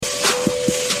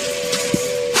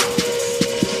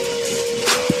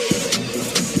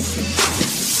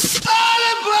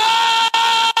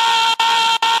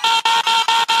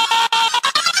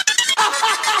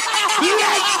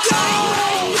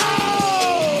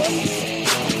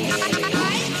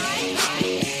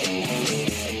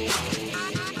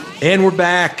And we're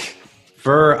back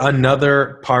for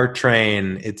another Par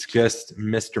Train. It's just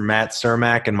Mr. Matt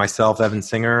Cermak and myself, Evan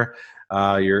Singer,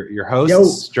 your hosts. Yo.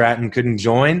 Stratton couldn't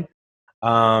join.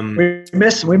 We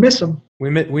miss him.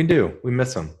 We do. We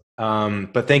miss him.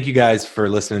 But thank you guys for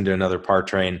listening to another Par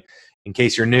Train. In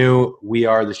case you're new, we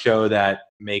are the show that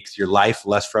makes your life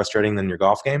less frustrating than your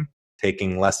golf game.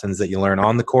 Taking lessons that you learn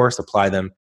on the course, apply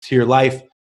them to your life.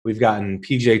 We've gotten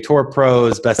PGA Tour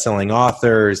pros, best-selling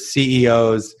authors,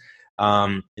 CEOs.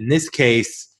 In this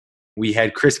case, we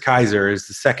had Chris Kaiser. It's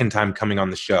the second time coming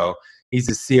on the show. He's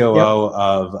the COO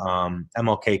of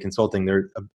MLK Consulting.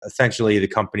 They're essentially the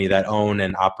company that own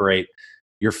and operate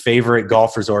your favorite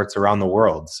golf resorts around the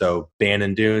world. So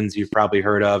Bandon Dunes, you've probably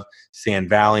heard of, Sand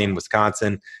Valley in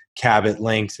Wisconsin, Cabot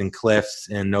Links and Cliffs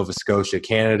in Nova Scotia,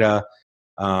 Canada.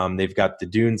 They've got the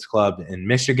Dunes Club in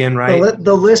Michigan, right?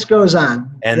 The list goes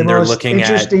on. And they're looking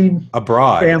at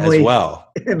abroad as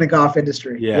well. In the golf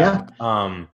industry. Yeah.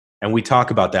 And we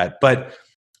talk about that. But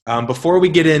before we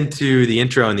get into the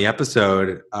intro and the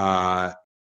episode,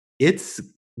 it's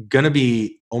going to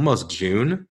be almost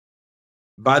June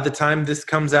by the time this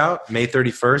comes out, May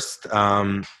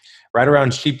 31st, right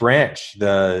around Sheep Ranch,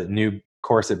 the new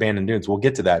course at Bandon Dunes. We'll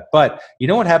get to that. But you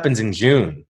know what happens in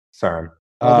June, Sarm?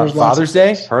 Father's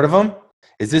Day, heard of them?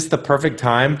 Is this the perfect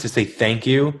time to say thank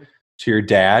you to your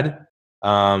dad,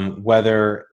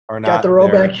 whether or not got the roll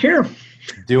back here,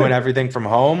 doing everything from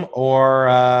home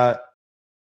or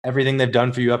everything they've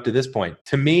done for you up to this point?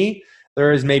 To me,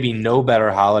 there is maybe no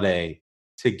better holiday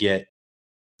to get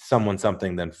someone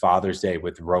something than Father's Day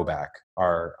with Rhoback,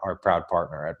 our proud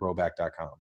partner at Rhoback.com.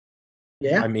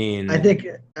 Yeah, I mean, I think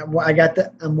I'm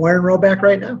wearing Rhoback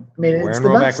right now. I mean, wearing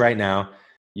Rhoback right now.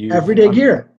 Everyday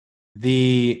gear.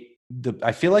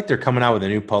 I feel like they're coming out with a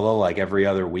new polo like every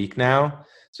other week now.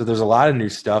 So there's a lot of new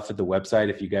stuff at the website.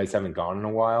 If you guys haven't gone in a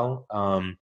while,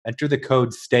 enter the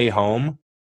code Stay Home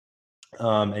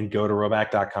and go to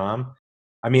Rhoback.com.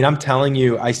 I mean, I'm telling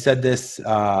you, I said this in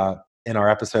our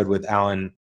episode with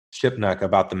Alan Shipnuck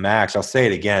about the Max. I'll say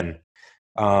it again.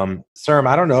 Serm,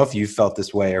 I don't know if you felt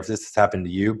this way or if this has happened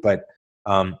to you, but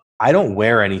I don't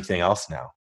wear anything else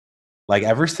now. Like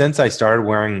ever since I started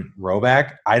wearing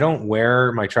Rhoback, I don't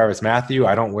wear my Travis Matthew.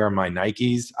 I don't wear my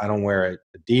Nikes. I don't wear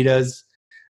Adidas.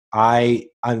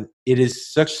 It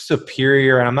is such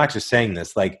superior, and I'm not just saying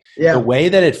this. Like the way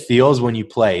that it feels when you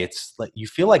play, it's like you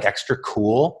feel like extra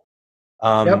cool,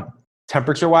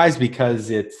 temperature wise,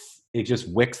 because it just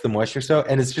wicks the moisture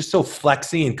and it's just so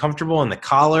flexy and comfortable, and the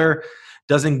collar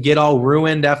doesn't get all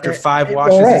ruined after 5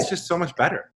 washes. It's just so much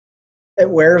better. It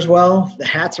wears well. The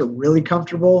hats are really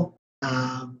comfortable.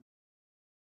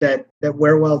 That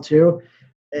wear well too.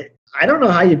 I don't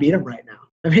know how you beat them right now.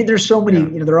 I mean, there's so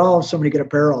many, they're all so many good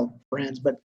apparel brands,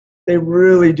 but they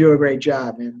really do a great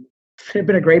job, and they've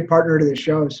been a great partner to the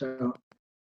show. So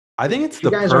I think it's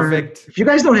the perfect. If you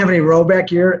guys don't have any Rhoback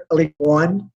gear, like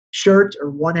one shirt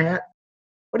or one hat,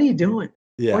 what are you doing?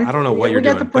 Yeah, I don't know what you're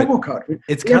doing. We got the promo code.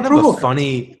 It's kind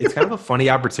of a funny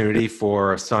opportunity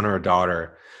for a son or a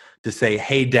daughter to say,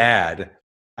 "Hey, Dad,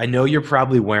 I know you're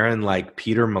probably wearing like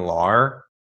Peter Millar,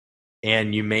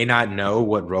 and you may not know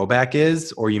what Rhoback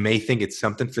is, or you may think it's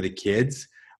something for the kids,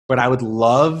 but I would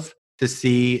love to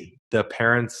see the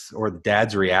parents' or the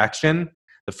dad's reaction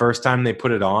the first time they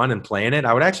put it on and playing it.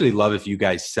 I would actually love if you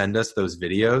guys send us those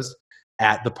videos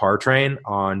at the Par Train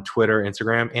on Twitter,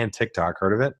 Instagram, and TikTok.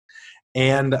 Heard of it?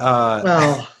 And we're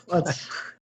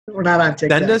not on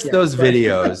TikTok. Send us those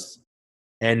videos,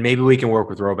 and maybe we can work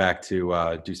with Rhoback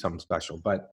to do something special.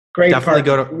 But definitely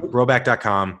go to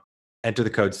Rhoback.com. Enter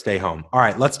the code Stay Home. All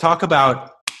right, let's talk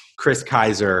about Chris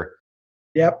Kaiser.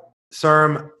 Yep.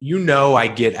 Serm, I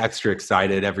get extra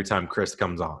excited every time Chris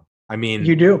comes on. I mean,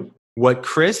 you do. What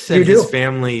Chris and his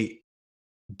family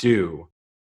do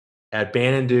at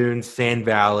Bandon Dunes, Sand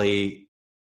Valley,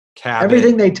 Cabot.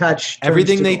 Everything they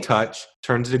touch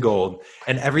turns to gold.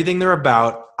 And everything they're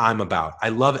about, I'm about. I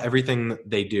love everything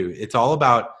they do. It's all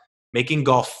about making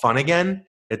golf fun again.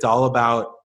 It's all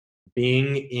about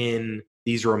being in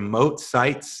these remote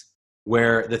sites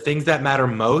where the things that matter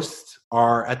most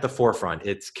are at the forefront.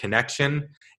 It's connection.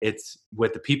 It's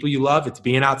with the people you love. It's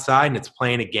being outside, and it's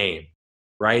playing a game,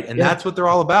 right? And that's what they're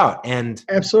all about. And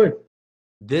absolutely,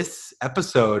 this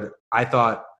episode, I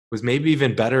thought, was maybe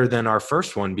even better than our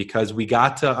first one, because we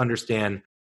got to understand,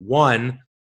 one,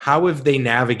 how have they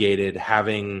navigated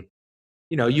having,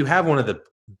 you have one of the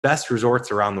best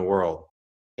resorts around the world,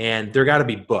 and they're got to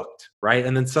be booked, right?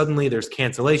 And then suddenly there's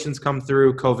cancellations come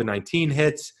through, COVID-19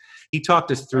 hits. He talked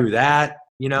us through that,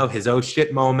 his oh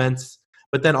shit moments,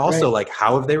 but then also like,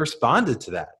 how have they responded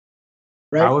to that?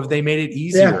 Right. How have they made it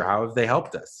easier? Yeah. How have they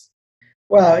helped us?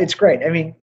 Well, it's great. I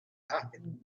mean,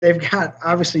 they've got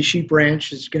obviously Sheep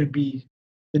Ranch is going to be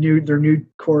their new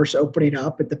course opening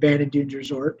up at the Bandon Dunes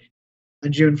Resort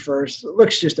on June 1st. It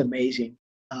looks just amazing.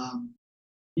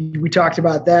 We talked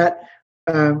about that.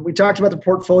 We talked about the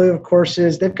portfolio of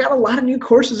courses. They've got a lot of new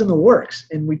courses in the works,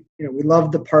 and we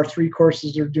love the par 3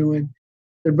 courses they're doing.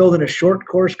 They're building a short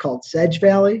course called Sedge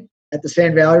Valley at the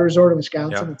Sand Valley Resort in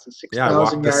Wisconsin. Yeah. It's a 6,000 I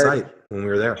walked the yard site when we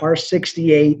were there. par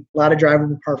 68. A lot of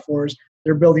driving par 4s.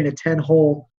 They're building a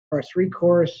 10-hole par 3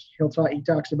 course. He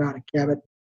talks about the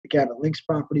Cabot Links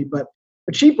property, but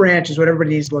Sheep Ranch is what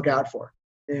everybody needs to look out for.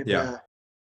 And,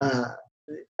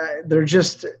 they're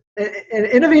just an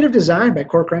innovative design by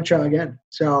Core Crenshaw again.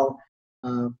 So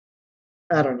I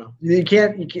don't know. You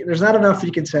can't. There's not enough that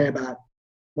you can say about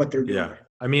what they're doing. Yeah,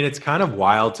 I mean, it's kind of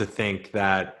wild to think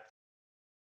that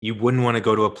you wouldn't want to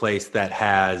go to a place that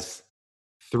has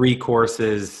 3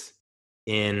 courses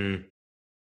in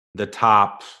the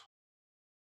top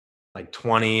like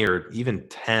 20 or even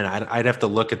 10. I'd have to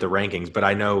look at the rankings, but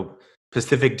I know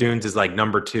Pacific Dunes is like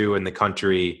number 2 in the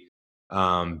country.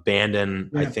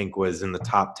 Bandon, I think, was in the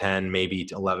top 10, maybe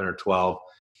 11 or 12.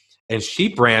 And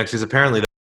Sheep Ranch is apparently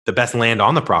the best land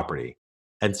on the property.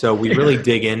 And so we really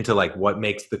dig into like what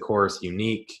makes the course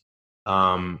unique.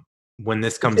 When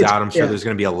this comes out, I'm sure there's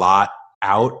going to be a lot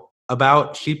out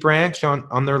about Sheep Ranch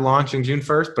on their launch on June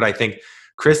 1st. But I think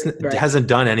Chris hasn't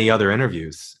done any other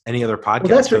interviews, any other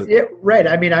podcasts. Well, that's right.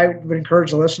 I mean, I would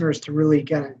encourage the listeners to really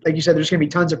kind of, like you said, there's going to be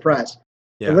tons of press.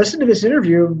 Yeah. Listen to this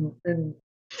interview and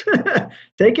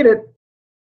take it at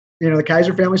the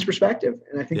Kaiser family's perspective,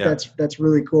 and I think that's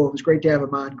really cool. It was great to have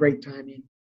him on. Great timing.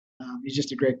 He's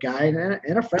just a great guy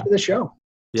and a friend of the show.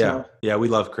 Yeah, we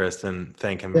love Chris and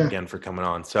thank him again for coming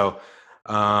on. So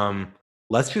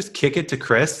let's just kick it to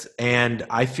Chris, and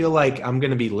I feel like I'm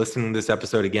going to be listening to this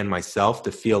episode again myself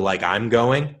to feel like I'm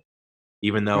going,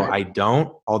 even though I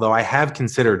don't. Although I have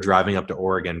considered driving up to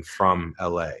Oregon from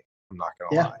LA. I'm not going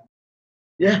to lie.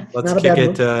 Yeah, let's kick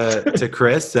it to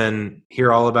Chris and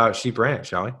hear all about Sheep Ranch,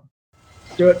 shall we?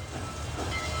 Do it.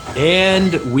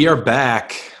 And we are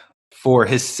back for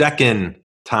his second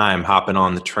time hopping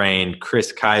on the train.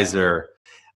 Chris Kaiser,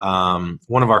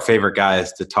 one of our favorite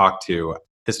guys to talk to,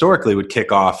 historically would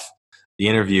kick off the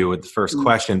interview with the first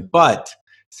question. But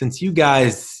since you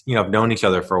guys have known each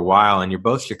other for a while and you're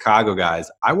both Chicago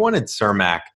guys, I wanted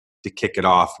Cermak to kick it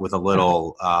off with a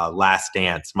little Last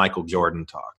Dance, Michael Jordan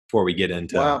talk before we get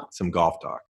into some golf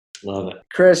talk. Love it.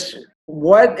 Chris,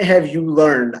 what have you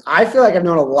learned? I feel like I've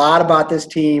known a lot about this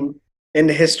team in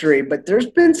the history, but there's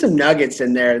been some nuggets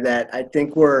in there that I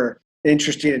think were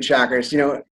interesting and shockers.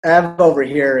 Ev over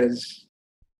here is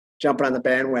jumping on the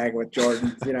bandwagon with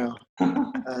Jordan,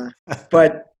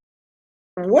 but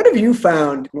what have you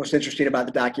found most interesting about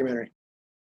the documentary?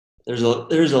 There's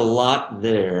a lot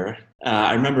there.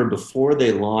 I remember before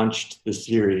they launched the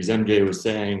series, MJ was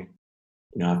saying,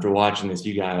 after watching this,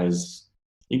 you guys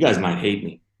might hate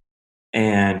me.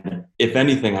 And if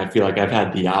anything, I feel like I've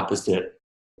had the opposite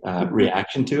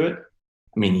reaction to it.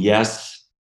 I mean, yes,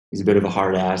 he's a bit of a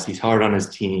hard ass. He's hard on his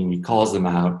team. He calls them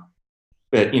out.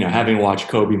 But, having watched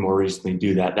Kobe more recently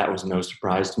do that was no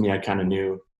surprise to me. I kind of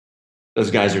knew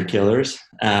those guys are killers.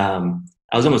 I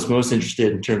was almost most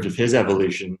interested in terms of his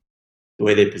evolution, the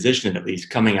way they position it, at least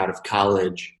coming out of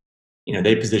college.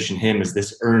 They position him as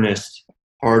this earnest,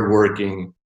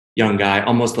 hardworking young guy,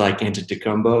 almost like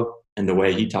Antetokounmpo, and the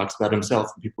way he talks about himself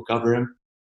when people cover him.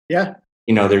 Yeah.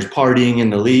 There's partying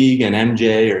in the league, and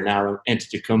MJ or now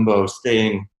Antetokounmpo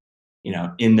staying,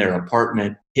 in their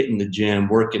apartment, hitting the gym,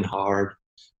 working hard.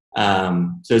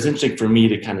 So it's interesting for me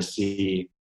to kind of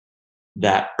see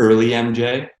that early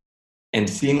MJ and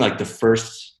seeing like the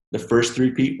first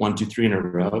three-peat, 1, 2, 3 in a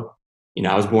row.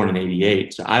 I was born in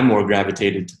 '88, so I more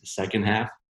gravitated to the second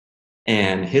half.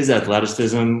 And his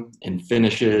athleticism and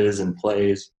finishes and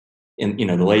plays in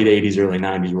the late '80s, early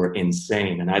 '90s were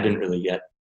insane. And I didn't really get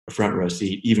a front row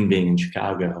seat, even being in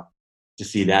Chicago, to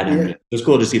see that MJ. It was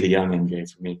cool to see the young MJ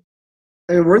for me.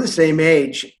 I mean, we're the same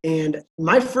age, and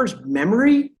my first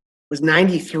memory was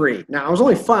 '93. Now, I was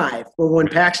only 5, but when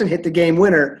Paxson hit the game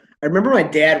winner, I remember my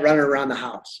dad running around the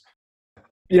house.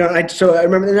 I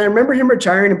remember him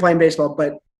retiring and playing baseball,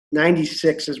 but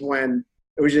 '96 is when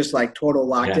it was just like total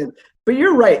locked in. But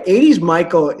you're right. '80s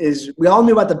Michael we all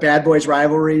knew about the Bad Boys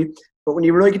rivalry, but when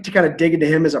you really get to kind of dig into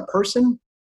him as a person,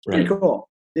 pretty cool,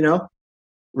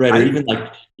 Right. Or even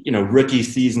like, rookie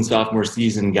season, sophomore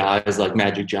season guys like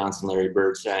Magic Johnson, Larry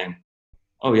Bird saying,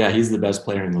 oh yeah, he's the best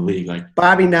player in the league. Like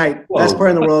Bobby Knight, best player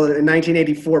in the world in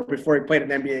 1984 before he played an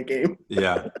NBA game.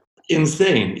 Yeah.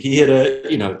 Insane. He hit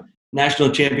a,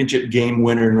 national championship game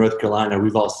winner in North Carolina.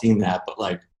 We've all seen that, but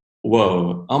like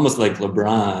whoa, almost like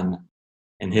LeBron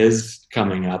and his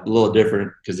coming up, a little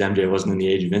different because MJ wasn't in the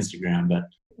age of Instagram, but.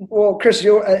 Well, Chris,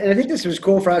 and I think this was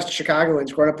cool for us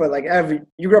Chicagoans growing up, but like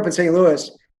you grew up in St.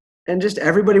 Louis, and just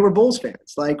everybody were Bulls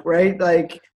fans, like, right?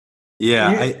 Like,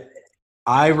 yeah,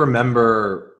 I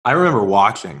remember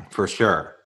watching for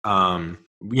sure.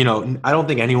 You know, I don't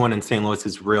think anyone in St. Louis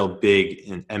is real big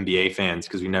in NBA fans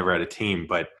because we never had a team,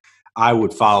 but I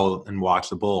would follow and watch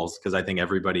the Bulls because I think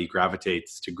everybody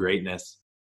gravitates to greatness.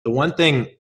 The one thing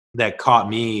that caught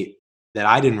me that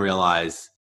I didn't realize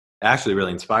actually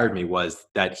really inspired me was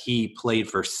that he played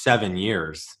for 7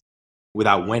 years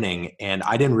without winning. And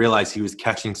I didn't realize he was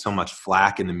catching so much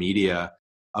flack in the media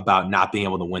about not being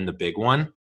able to win the big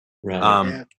one.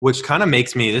 Right. Which kind of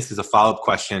makes me, this is a follow-up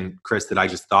question, Chris, that I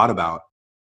just thought about.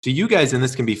 Do you guys, and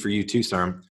this can be for you too,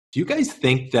 Serm, do you guys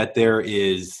think that there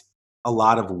is a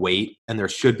lot of weight, and there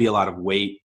should be a lot of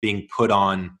weight being put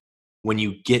on when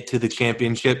you get to the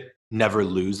championship, never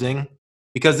losing?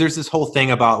 Because there's this whole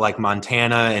thing about like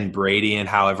Montana and Brady and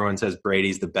how everyone says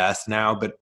Brady's the best now,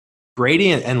 but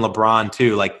Brady and LeBron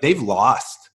too, like they've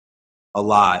lost a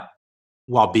lot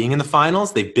while being in the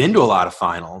finals. They've been to a lot of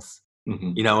finals,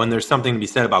 you know, and there's something to be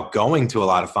said about going to a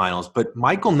lot of finals, but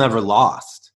Michael never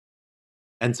lost.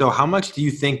 And so how much do you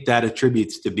think that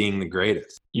attributes to being the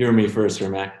greatest? You or me first, or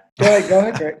Mac? Go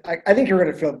ahead, Greg. I think we're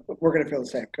going to feel the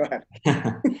same. Go ahead.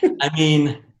 I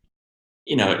mean,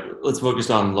 you know, let's focus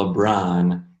on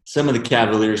LeBron. Some of the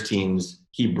Cavaliers teams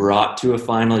he brought to a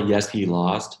final, yes, he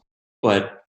lost,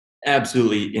 but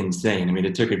absolutely insane. I mean,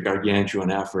 it took a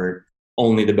gargantuan effort.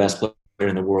 Only the best player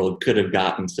in the world could have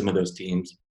gotten some of those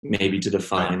teams maybe to the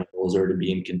finals or to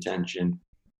be in contention.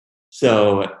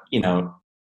 So, you know,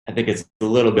 I think it's a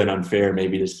little bit unfair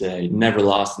maybe to say never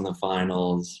lost in the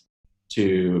finals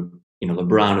to, you know,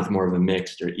 LeBron with more of a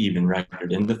mixed or even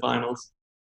record in the finals.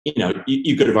 You know,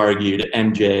 you could have argued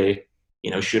MJ,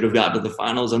 you know, should have gotten to the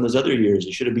finals on those other years.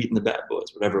 He should have beaten the Bad Boys,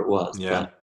 whatever it was. Yeah.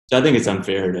 So I think it's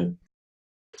unfair to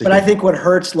but I think what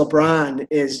hurts LeBron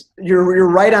is you're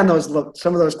right on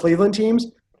some of those Cleveland teams,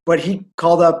 but he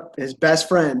called up his best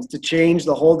friends to change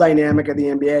the whole dynamic of the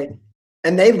NBA,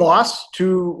 and they lost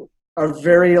to a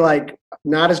very like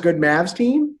not as good Mavs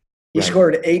team. He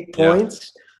scored 8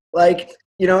 points, like,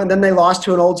 you know, and then they lost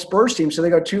to an old Spurs team, so they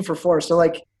go 2 for 4. So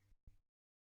like,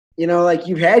 you know, like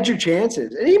you've had your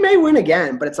chances, and he may win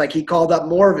again, but it's like he called up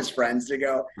more of his friends to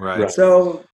go. Right.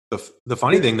 So the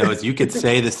funny thing though is you could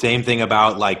say the same thing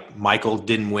about like Michael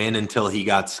didn't win until he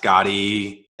got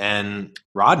Scottie and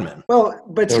Rodman. Well,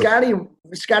 but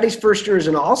Scotty's first year as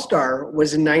an All-Star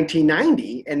was in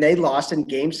 1990, and they lost in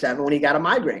Game 7 when he got a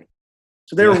migraine.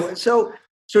 So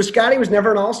so Scotty was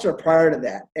never an All-Star prior to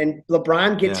that, and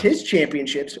LeBron gets his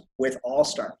championships with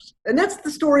All-Stars, and that's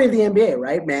the story of the NBA,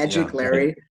 right? Magic,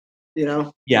 Larry, you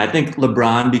know. Yeah, I think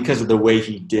LeBron, because of the way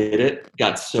he did it,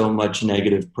 got so much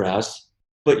negative press.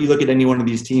 But you look at any one of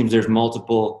these teams, there's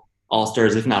multiple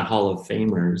All-Stars, if not Hall of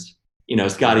Famers. You know,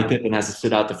 Scottie Pippen has to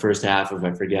sit out the first half of,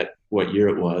 I forget what year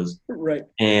it was. Right.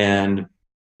 And,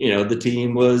 you know, the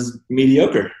team was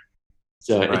mediocre.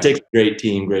 So it takes a great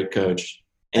team, great coach.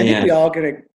 I think we all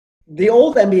get the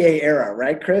old NBA era,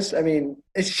 right, Chris? I mean,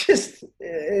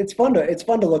 it's fun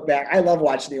to look back. I love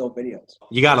watching the old videos.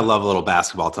 You got to love a little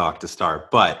basketball talk to start,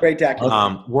 but great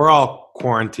tackle. We're all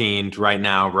quarantined right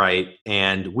now, right?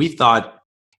 And we thought,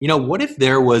 you know, what if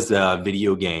there was a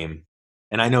video game?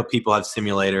 And I know people have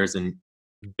simulators, and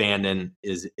Bandon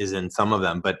is in some of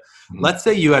them, but let's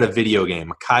say you had a video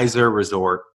game, a Kaiser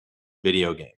Resort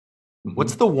video game.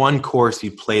 What's the one course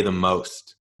you play the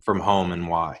most from home, and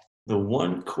why? The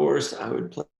one course I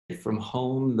would play from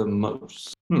home the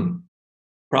most?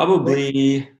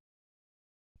 Probably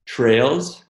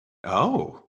Trails.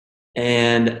 Oh.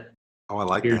 And I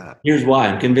like that. Here's why.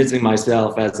 I'm convincing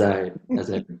myself as I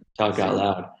talk out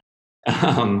loud.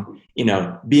 You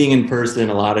know, being in person,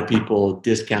 a lot of people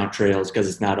discount Trails because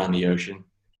it's not on the ocean.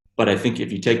 But I think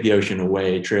if you take the ocean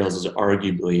away, Trails is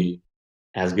arguably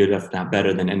as good, if not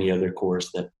better, than any other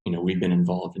course that, you know, we've been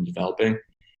involved in developing.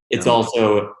 It's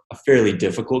also a fairly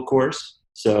difficult course.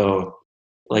 So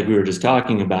like we were just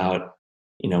talking about,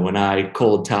 you know, when I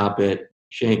cold top it,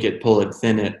 shank it, pull it,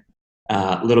 thin it,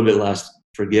 a little bit less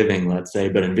forgiving, let's say.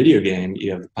 But in video game,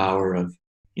 you have the power of,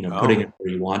 you know, putting it where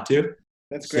you want to.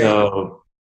 That's great. So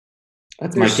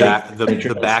that's my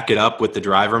the back it up with the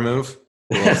driver move.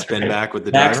 Spin back with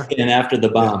the driver. Back spin after the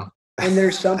bomb. And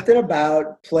there's something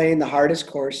about playing the hardest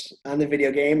course on the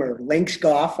video game, or Lynx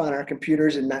Golf on our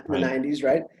computers in the 90s,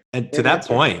 right? And to that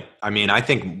point, I mean, I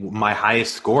think my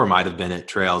highest score might have been at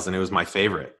Trails, and it was my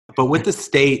favorite. But with the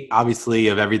state, obviously,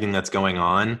 of everything that's going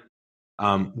on,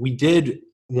 we did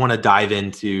want to dive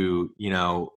into,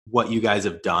 what you guys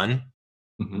have done.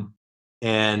 Mm-hmm.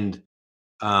 And,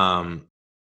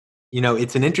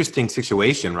 it's an interesting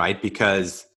situation, right?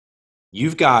 Because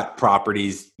you've got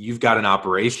properties, you've got an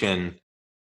operation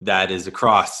that is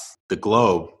across the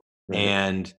globe. Right.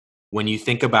 And when you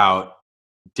think about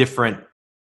different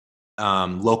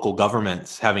local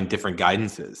governments having different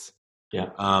guidances,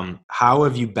 how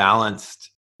have you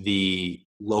balanced the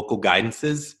local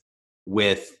guidances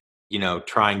with,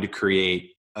 trying to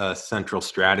create a central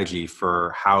strategy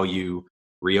for how you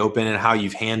reopen and how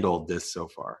you've handled this so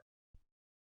far?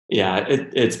 Yeah,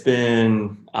 it's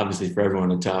been obviously for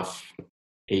everyone a tough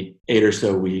eight or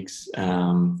so weeks.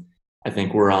 I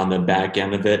think we're on the back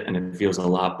end of it, and it feels a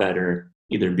lot better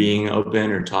either being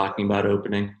open or talking about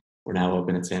opening. We're now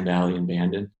open at Sand Valley and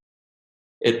Bandon.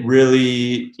 It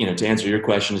really, to answer your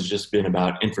question, has just been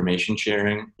about information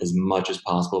sharing as much as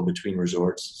possible between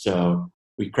resorts. So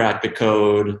we cracked the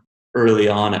code early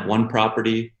on at one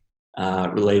property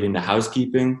relating to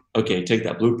housekeeping. Okay, take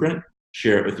that blueprint,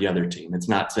 share it with the other team. It's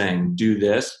not saying do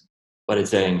this, but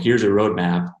it's saying here's a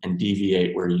roadmap and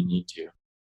deviate where you need to.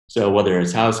 So whether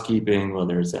it's housekeeping,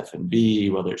 whether it's F&B,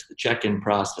 whether it's the check-in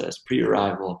process,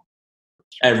 pre-arrival,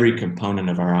 every component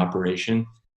of our operation,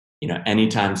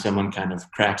 anytime someone kind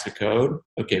of cracks a code,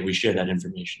 okay, we share that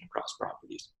information across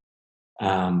properties.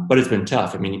 But it's been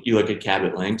tough. I mean, you look at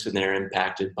Cabot Links and they're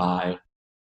impacted by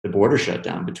the border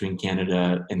shutdown between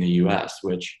Canada and the US,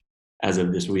 which as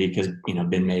of this week has,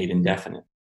 been made indefinite.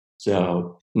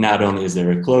 So not only is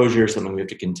there a closure, something we have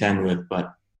to contend with,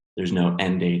 but there's no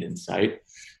end date in sight.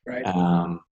 Right.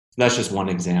 That's just one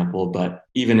example, but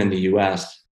even in the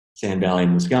US, Sand Valley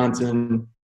and Wisconsin,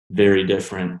 very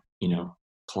different,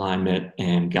 climate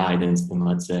and guidance than,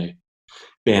 let's say,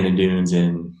 Bandon Dunes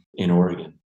in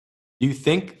Oregon. Do you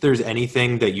think there's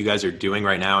anything that you guys are doing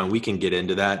right now, and we can get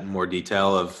into that in more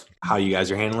detail of how you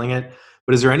guys are handling it,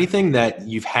 but is there anything that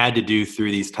you've had to do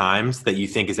through these times that you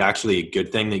think is actually a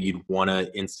good thing that you'd want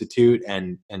to institute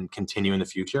and continue in the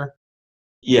future?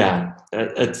 Yeah,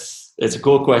 it's a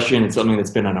cool question. It's something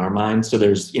that's been on our minds. So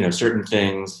there's, certain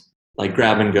things like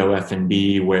grab and go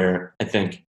F&B where I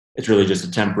think it's really just a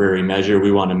temporary measure.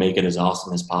 We want to make it as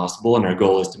awesome as possible. And our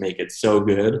goal is to make it so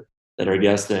good that our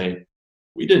guests say,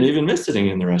 we didn't even miss sitting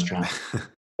in the restaurant.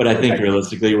 But I think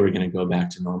realistically, we're going to go back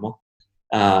to normal.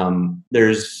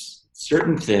 There's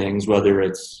certain things, whether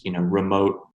it's,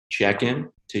 remote check-in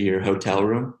to your hotel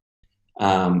room,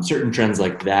 certain trends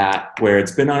like that, where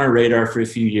it's been on our radar for a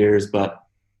few years, but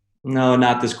no,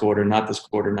 not this quarter, not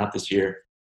this year.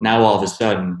 Now all of a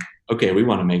sudden, okay, we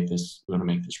want to make this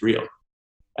real.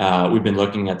 We've been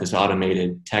looking at this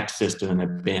automated text system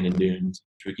at Bandon Dunes,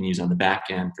 which we can use on the back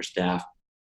end for staff,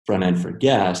 front end for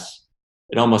guests.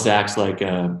 It almost acts like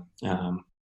a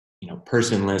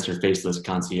personless or faceless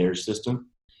concierge system,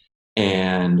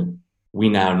 and we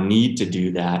now need to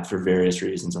do that for various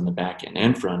reasons on the back end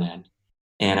and front end.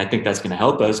 And I think that's going to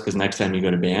help us because next time you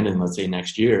go to Bandon, let's say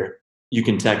next year, you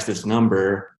can text this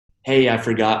number, hey, I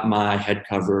forgot my head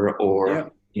cover,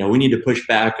 or we need to push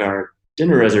back our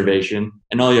dinner reservation,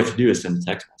 and all you have to do is send a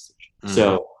text message.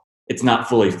 So it's not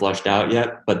fully flushed out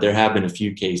yet, but there have been a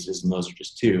few cases, and those are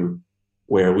just two,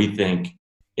 where we think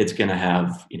it's going to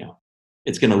have,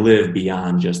 it's going to live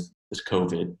beyond just this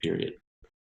COVID period.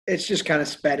 It's just kind of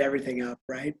sped everything up,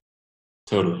 right?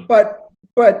 Totally. But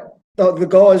the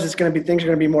goal is things are going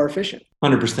to be more efficient.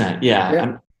 100%.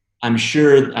 Yeah. I'm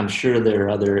sure there are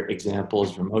other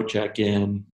examples, remote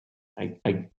check-in.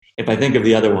 If I think of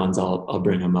the other ones, I'll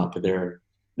bring them up. But there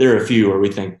are a few where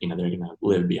we think, they're going to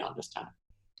live beyond this time.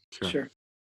 Sure.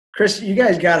 Chris, you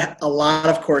guys got a lot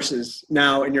of courses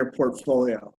now in your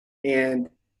portfolio. And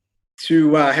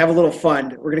to have a little fun,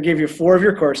 we're going to give you 4 of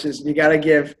your courses, and you got to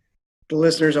give the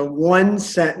listeners a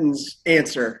 1-sentence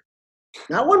answer.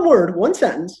 Not one word, 1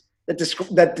 sentence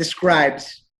that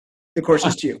describes the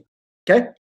courses to you. Okay?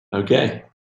 Okay.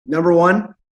 Number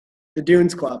 1, the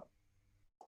Dunes Club.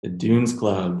 The Dunes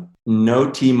Club. No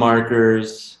T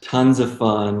markers, tons of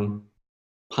fun,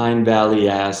 Pine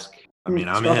Valley-esque. I mean,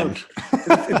 I'm in.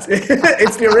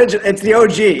 It's the original. It's the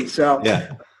OG. So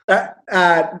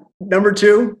yeah. Number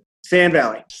 2, Sand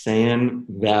Valley. Sand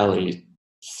Valley.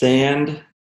 Sand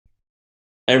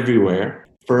everywhere.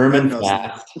 Firm and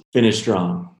fast. Finish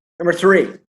strong. Number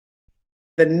 3,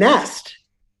 the Nest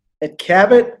at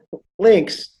Cabot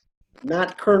Links.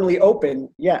 Not currently open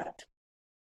yet.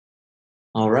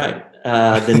 All right.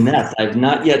 The Nest. I've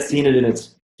not yet seen it in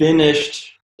its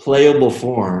finished, playable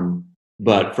form,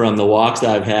 but from the walks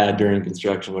I've had during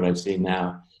construction, what I've seen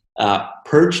now,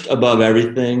 perched above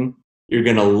everything. You're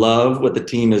going to love what the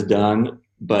team has done,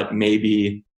 but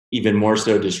maybe even more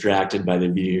so distracted by the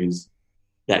views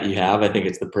that you have. I think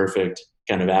it's the perfect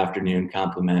kind of afternoon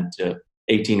complement to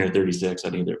 18 or 36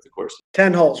 on either of the courses.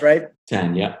 10 holes, right?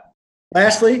 10, yeah.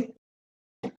 Lastly,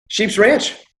 Sheep's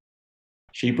Ranch.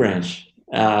 Sheep Ranch.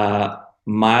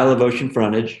 Mile of ocean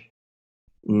frontage,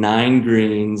 9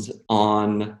 greens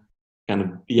on kind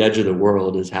of the edge of the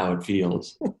world is how it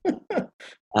feels.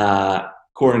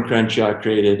 Corin Crenshaw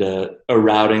created a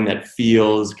routing that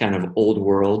feels kind of old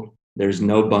world. There's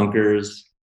no bunkers.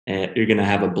 And you're going to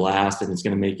have a blast, and it's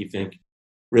going to make you think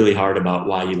really hard about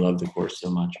why you love the course so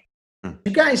much.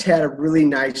 You guys had a really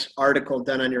nice article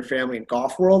done on your family in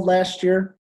Golf World last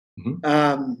year.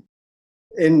 Mm-hmm.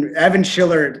 And Evan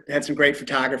Schiller had some great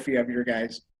photography of your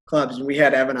guys' clubs, and we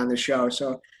had Evan on the show.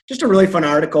 So just a really fun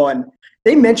article. And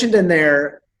they mentioned in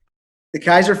there the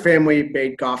Kaiser family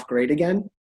made golf great again.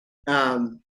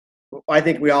 I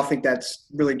think we all think that's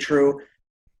really true.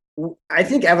 I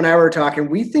think Evan and I were talking,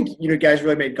 we think, guys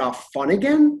really made golf fun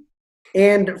again.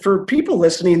 And for people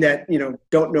listening that,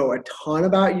 don't know a ton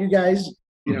about you guys,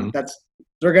 Mm-hmm.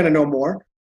 they're going to know more.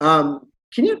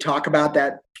 Can you talk about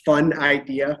that fun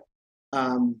idea?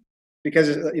 Because,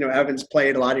 Evan's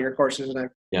played a lot of your courses, and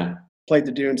I've played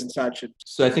the dunes and such.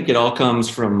 So I think it all comes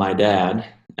from my dad.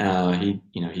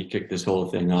 He kicked this whole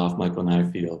thing off. Michael and I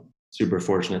feel super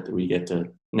fortunate that we get to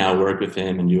now work with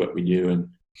him and do what we do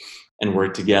and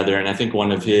work together. And I think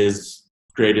one of his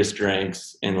greatest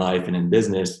strengths in life and in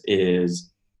business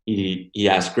is he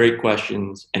asks great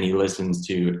questions, and he listens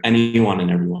to anyone and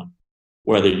everyone,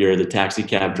 whether you're the taxi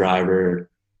cab driver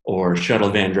or shuttle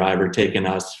van driver taking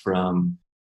us from,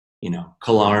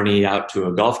 Killarney out to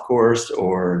a golf course,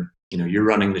 or, you're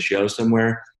running the show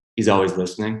somewhere. He's always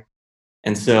listening.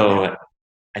 And so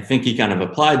I think he kind of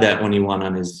applied that when he went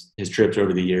on his trips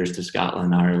over the years to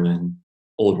Scotland, Ireland,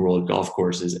 old world golf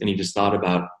courses. And he just thought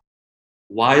about,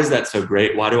 why is that so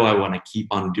great? Why do I want to keep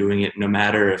on doing it, no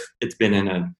matter if it's been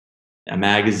in a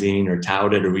magazine or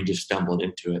touted, or we just stumbled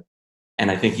into it?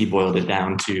 And I think he boiled it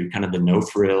down to kind of the no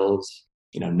frills,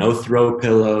 no throw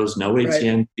pillows, no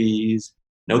ATM fees,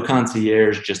 no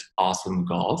concierge, just awesome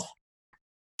golf.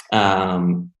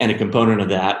 And a component of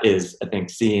that is, I think,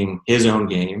 seeing his own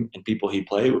game and people he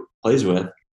plays with.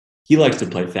 He likes to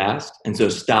play fast. And so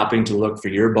stopping to look for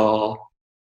your ball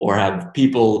or have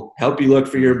people help you look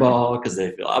for your ball because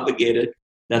they feel obligated,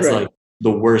 that's like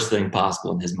the worst thing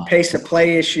possible in his mind. Pace of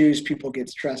play issues, people get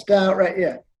stressed out, right?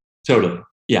 Yeah. Totally.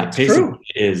 Yeah. Pace of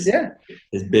play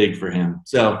is big for him.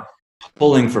 So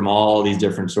pulling from all these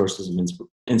different sources of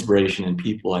inspiration and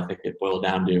people, I think it boiled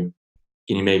down to,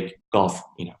 can you make golf,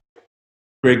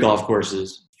 great golf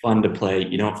courses, fun to play.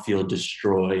 You don't feel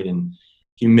destroyed and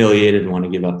humiliated and want to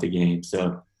give up the game.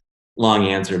 So long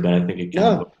answer, but I think it kind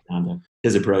of boils down to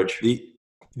his approach.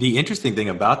 The interesting thing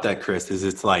about that, Chris, is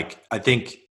it's like, I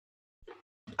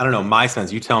don't know, my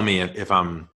sense, you tell me if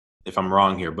I'm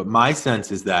wrong here, but my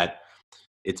sense is that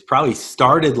it's probably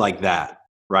started like that,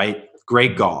 right?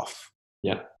 Great golf.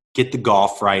 Yeah. Get the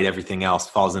golf right, everything else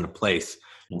falls into place.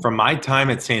 From my time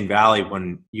at Sand Valley,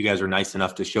 when you guys were nice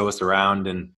enough to show us around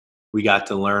and we got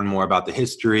to learn more about the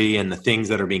history and the things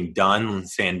that are being done in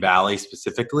Sand Valley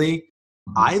specifically,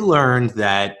 I learned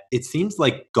that it seems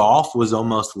like golf was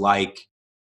almost like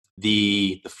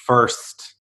the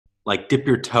first, like dip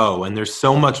your toe. And there's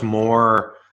so much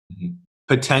more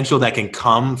potential that can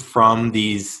come from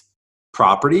these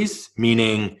properties,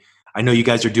 meaning I know you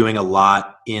guys are doing a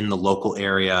lot in the local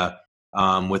area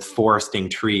with foresting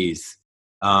trees.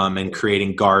 And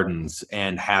creating gardens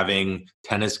and having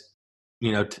tennis,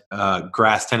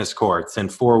 grass tennis courts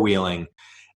and four-wheeling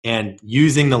and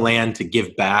using the land to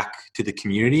give back to the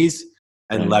communities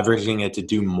and leveraging it to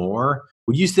do more.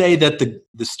 Would you say that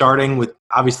the starting with,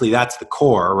 obviously that's the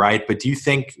core, right? But do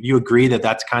you agree that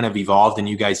that's kind of evolved and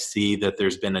you guys see that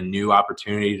there's been a new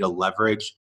opportunity to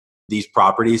leverage these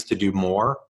properties to do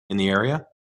more in the area?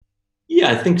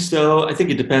 Yeah, I think so. I think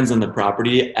it depends on the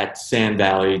property. At Sand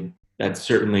Valley, that's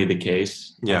certainly the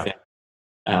case. Yeah.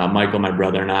 Michael, my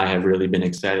brother, and I have really been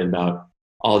excited about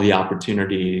all the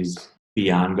opportunities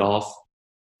beyond golf,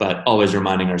 but always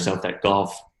reminding ourselves that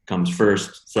golf comes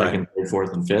first, second, third,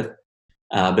 fourth, and fifth.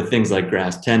 But things like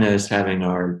grass tennis, having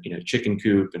our chicken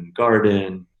coop and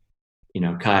garden,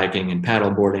 kayaking and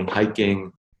paddleboarding,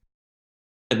 hiking.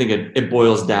 I think it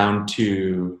boils down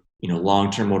to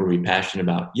long-term, what are we passionate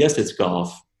about? Yes, it's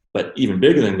golf, but even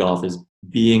bigger than golf is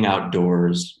being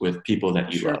outdoors with people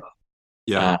that you love.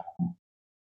 Yeah.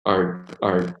 Our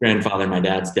grandfather, my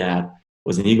dad's dad,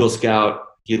 was an Eagle Scout.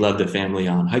 He led the family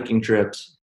on hiking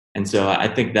trips. And so I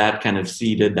think that kind of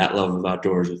seeded that love of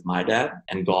outdoors with my dad,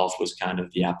 and golf was kind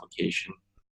of the application,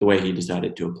 the way he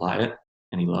decided to apply it.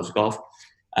 And he loves golf.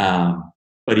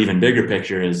 But even bigger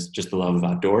picture is just the love of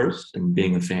outdoors and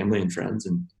being with family and friends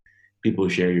and people who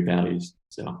share your values.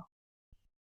 So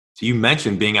you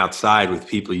mentioned being outside with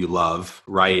people you love,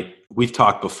 right? We've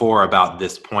talked before about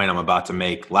this point I'm about to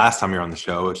make last time you were on the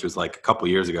show, which was like a couple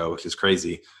years ago, which is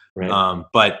crazy. right.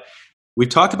 But we've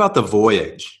talked about the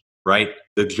voyage, right?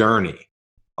 The journey.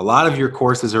 A lot of your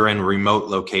courses are in remote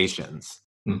locations.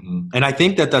 Mm-hmm. And I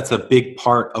think that that's a big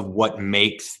part of what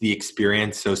makes the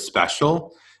experience so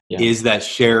special is that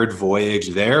shared voyage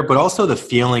there, but also the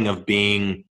feeling of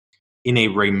being in a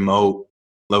remote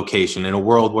location in a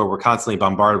world where we're constantly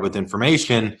bombarded with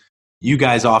information. You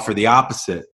guys offer the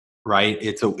opposite, right?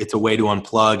 It's a way to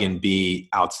unplug and be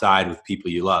outside with people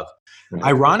you love. Right.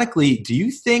 Ironically, do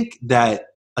you think that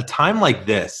a time like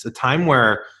this, a time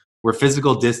where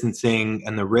physical distancing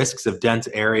and the risks of dense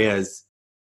areas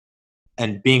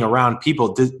and being around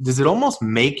people, does it almost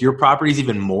make your properties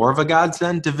even more of a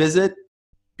godsend to visit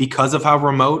because of how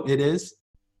remote it is?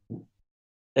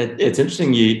 It's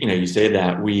interesting you say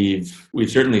that. We've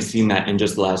certainly seen that in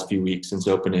just the last few weeks since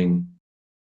opening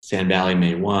Sand Valley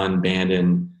May 1,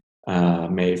 Bandon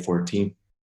May 14th,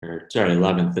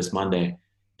 11th, this Monday.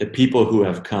 The people who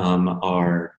have come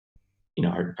are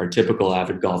our typical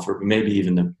avid golfer, maybe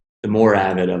even the more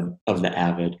avid of the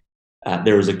avid.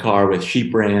 There was a car with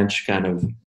Sheep Ranch kind of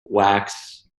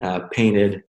wax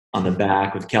painted on the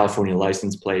back with California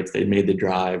license plates. They made the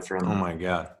drive from Oh my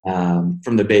God.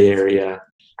 From the Bay Area.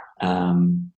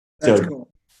 That's cool.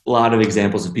 A lot of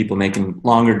examples of people making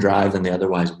longer drives than they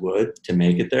otherwise would to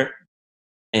make it there.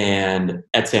 And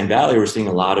at Sand Valley, we're seeing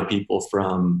a lot of people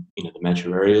from the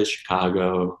metro areas,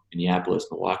 Chicago, Minneapolis,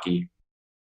 Milwaukee,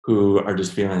 who are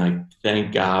just feeling like,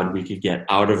 thank God we could get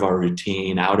out of our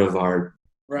routine, out of our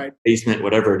basement,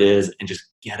 whatever it is, and just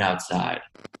get outside.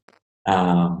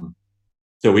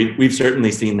 So we've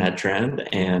certainly seen that trend,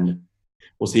 and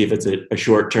we'll see if it's a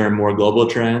short-term, more global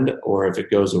trend or if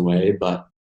it goes away, but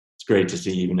it's great to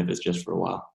see, even if it's just for a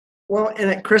while. Well,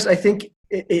 and Chris, I think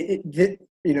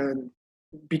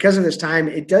because of this time,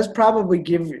 it does probably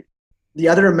give the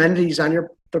other amenities on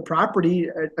the property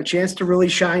a chance to really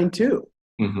shine too,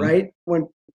 right? When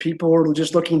people are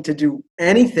just looking to do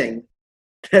anything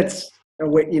that's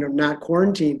not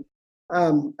quarantine.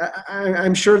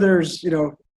 I'm sure there's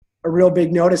a real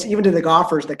big notice even to the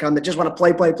golfers that come that just want to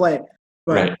play. But,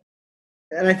 right.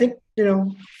 And I think,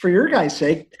 for your guys'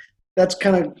 sake, that's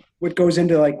kind of what goes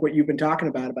into like what you've been talking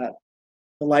about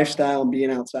the lifestyle and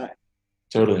being outside.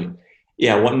 Totally.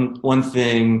 Yeah. One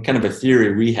thing, kind of a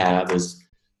theory we have is,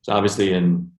 so obviously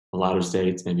in a lot of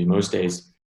states, maybe most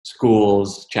states,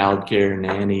 schools, childcare,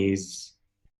 nannies,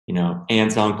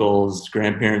 aunts, uncles,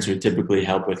 grandparents who typically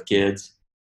help with kids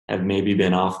have maybe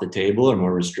been off the table or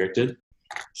more restricted.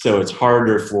 So it's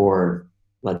harder for,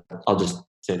 I'll just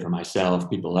say for myself,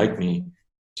 people like me,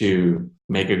 to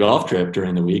make a golf trip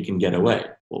during the week and get away.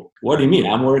 Well, what do you mean?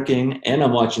 I'm working and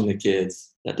I'm watching the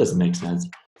kids. That doesn't make sense.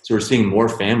 So we're seeing more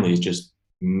families just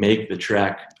make the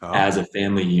trek as a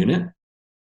family unit.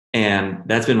 And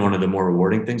that's been one of the more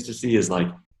rewarding things to see is like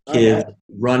kids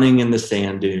running in the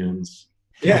sand dunes,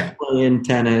 playing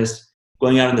tennis,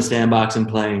 going out in the sandbox and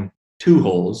playing 2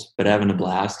 holes, but having a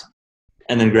blast.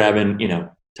 And then grabbing,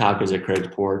 tacos at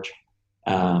Craig's porch.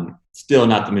 Still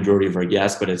not the majority of our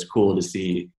guests, but it's cool to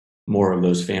see more of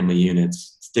those family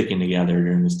units sticking together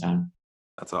during this time.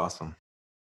 That's awesome.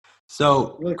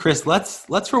 So, Chris, let's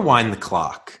rewind the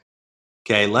clock.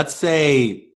 Okay, let's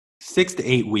say 6 to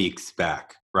 8 weeks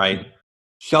back, right?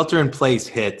 Shelter in place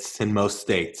hits in most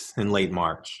states in late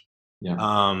March.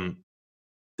 Yeah.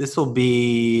 This will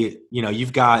be,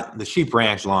 you've got the Sheep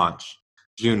Ranch launch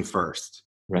June 1st.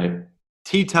 Right.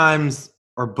 Tee times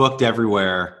are booked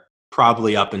everywhere,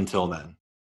 probably up until then.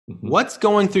 What's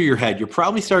going through your head? You're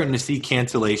probably starting to see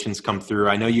cancellations come through.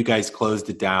 I know you guys closed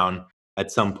it down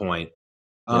at some point.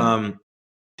 Yeah.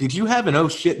 Did you have an oh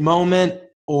shit moment,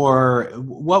 or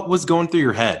what was going through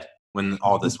your head when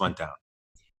all this went down?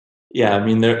 Yeah, I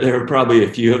mean, there were probably a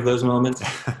few of those moments.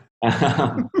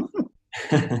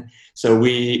 So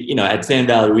we, at Sand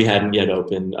Valley, we hadn't yet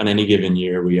opened. On any given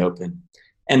year, we open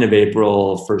end of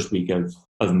April, first week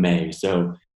of May.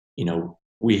 So,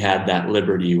 we had that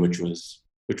liberty, which was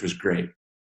great.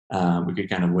 We could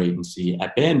kind of wait and see.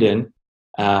 At Bandon,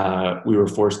 we were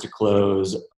forced to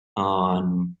close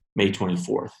on May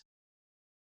 24th.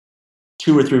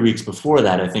 2 or 3 weeks before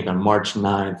that, I think on March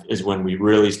 9th is when we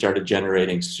really started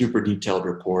generating super detailed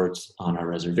reports on our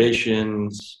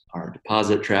reservations, our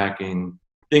deposit tracking,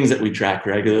 things that we track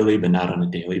regularly, but not on a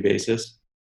daily basis.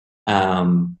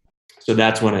 So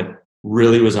that's when it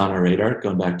really was on our radar,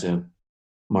 going back to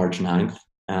March 9th.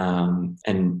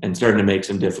 and starting to make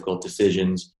some difficult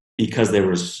decisions because there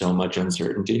was so much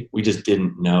uncertainty. We just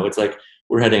didn't know. It's like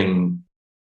we're heading,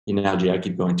 the analogy I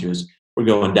keep going to is we're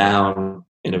going down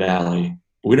in a valley.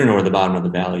 We don't know where the bottom of the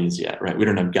valley is yet, right? We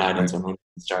don't have guidance on when we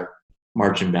can start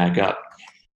marching back up.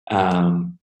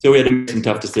 So we had to make some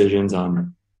tough decisions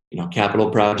on, capital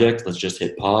project. Let's just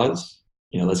hit pause.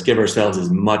 Let's give ourselves as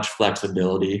much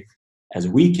flexibility as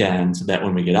we can so that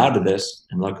when we get out of this,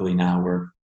 and luckily now we're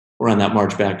on that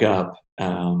march back up,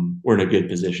 we're in a good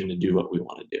position to do what we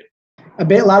want to do.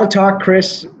 A lot of talk,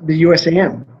 Chris, the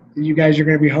USAM. You guys are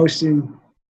going to be hosting,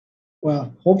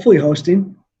 hopefully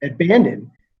hosting at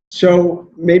Bandon. So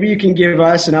maybe you can give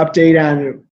us an update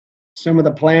on some of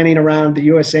the planning around the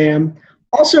USAM.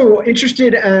 Also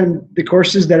interested in the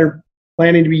courses that are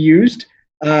planning to be used,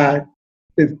 that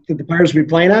the players will be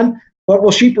playing on. But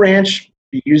will Sheep Ranch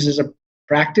be used as a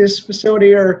practice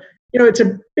facility, or it's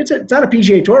not a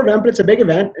PGA Tour event, but it's a big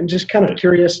event, and just kind of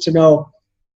curious to know,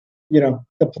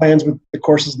 the plans with the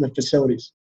courses and the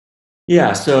facilities.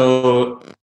 Yeah, so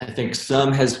I think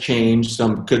some has changed,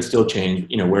 some could still change.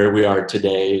 Where we are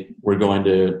today, we're going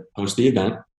to host the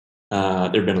event. There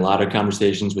have been a lot of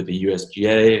conversations with the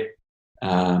USGA.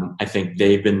 I think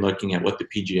they've been looking at what the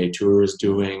PGA Tour is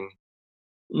doing,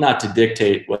 not to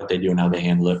dictate what they do and how they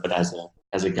handle it, but as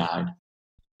a guide.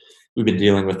 We've been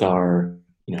dealing with our,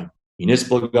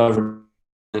 municipal government,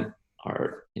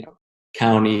 our,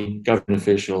 county government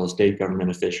officials, state government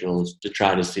officials, to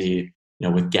try to see,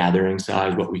 with gathering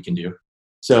size, what we can do.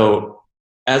 So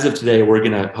as of today, we're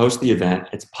going to host the event.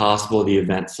 It's possible the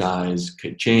event size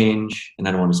could change, and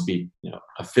I don't want to speak,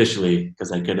 officially,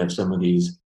 because I could have some of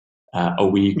these a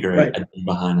week or a day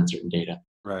behind on certain data.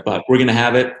 Right. But we're going to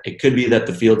have it. It could be that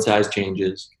the field size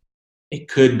changes. It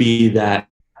could be that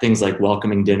things like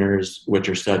welcoming dinners, which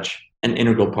are such an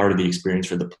integral part of the experience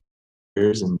for the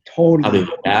players and how they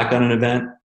look back on an event.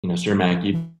 Sir Mac,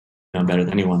 you know better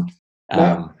than anyone.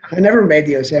 I never made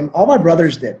the OSM. All my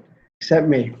brothers did, except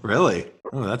me. Really?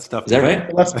 Oh, that's tough. Is that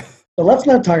right? Let's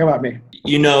not talk about me.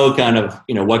 Kind of,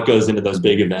 what goes into those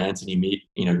big events, and you meet,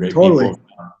 great people.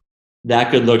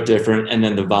 That could look different. And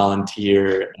then the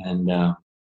volunteer and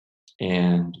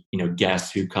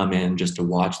guests who come in just to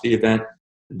watch the event,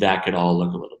 that could all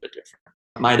look a little bit different.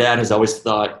 My dad has always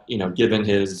thought, given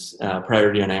his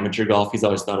priority on amateur golf, he's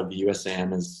always thought of the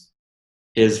USAM as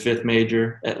his fifth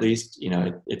major, at least.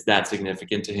 It's that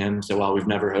significant to him. So while we've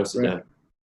never hosted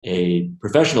a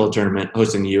professional tournament,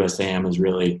 hosting the USAM is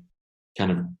really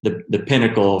kind of the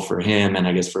pinnacle for him, and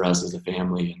I guess for us as a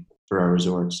family and for our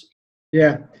resorts.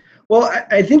 Yeah. Well,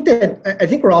 I think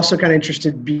we're also kind of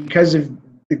interested because of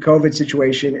the COVID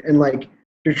situation, and like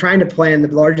you're trying to plan the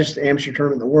largest amateur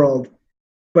tournament in the world,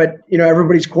 but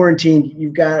everybody's quarantined.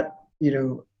 You've got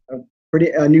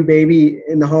a new baby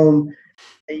in the home.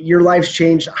 Your life's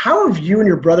changed. How have you and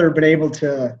your brother been able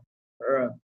to,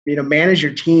 manage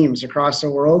your teams across the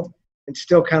world and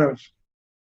still kind of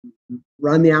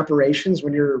run the operations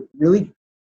when you're really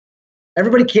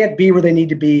everybody can't be where they need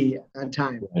to be on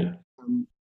time? Right. I'm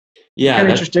kind of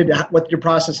interested what your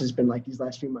process has been like these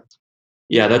last few months.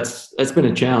 Yeah, that's been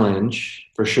a challenge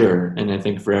for sure. And I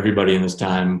think for everybody in this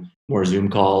time, more Zoom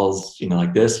calls,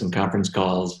 like this, and conference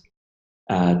calls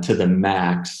to the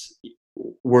max.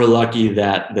 We're lucky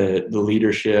that the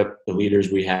leadership, the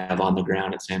leaders we have on the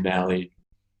ground at Sand Valley,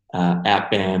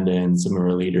 at Bandon, and some of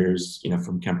our leaders,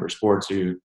 from Kemper Sports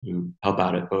who help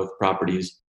out at both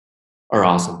properties are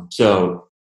awesome. So,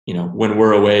 when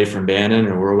we're away from Bandon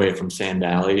or we're away from Sand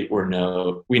Valley,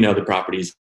 we know the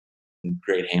property's in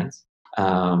great hands.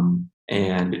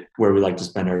 And where we like to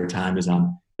spend our time is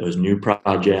on those new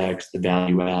projects, the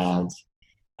value adds,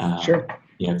 Sure.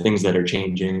 Things that are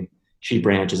changing. Sheep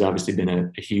Ranch has obviously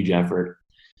been a huge effort.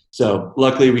 So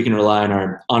luckily we can rely on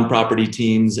our on-property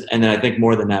teams. And then I think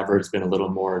more than ever, it's been a little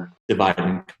more divide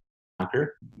and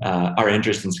conquer. Our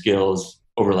interests and skills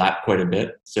overlap quite a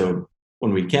bit. So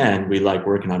when we can, we like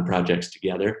working on projects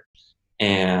together.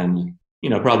 And,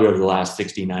 probably over the last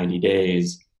 60, 90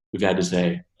 days, we've had to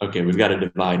say, okay, we've got to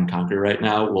divide and conquer right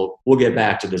now. We'll get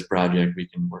back to this project we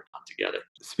can work on together.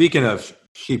 Speaking of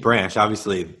Sheep Ranch,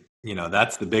 obviously,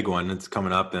 that's the big one. It's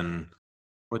coming up in,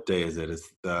 what day is it?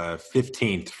 It's the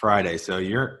 15th, Friday. So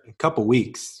you're a couple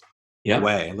weeks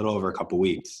away, a little over a couple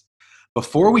weeks.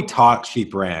 Before we talk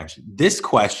Sheep Ranch, this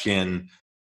question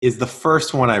is the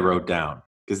first one I wrote down,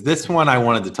 because this one I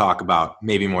wanted to talk about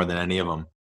maybe more than any of them.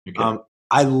 Okay.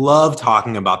 I love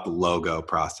talking about the logo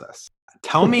process.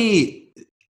 Tell me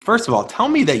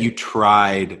that you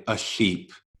tried a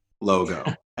sheep logo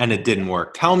and it didn't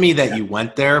work. Tell me that you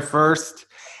went there first,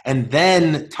 and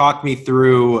then talk me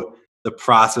through the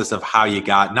process of how you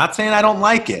got, not saying I don't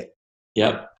like it.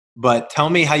 Yep. But tell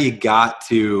me how you got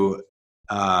to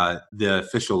the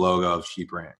official logo of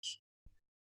Sheep Ranch.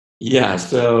 Yeah,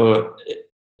 so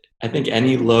I think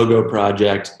any logo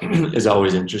project is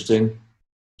always interesting.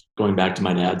 Going back to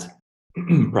my dad's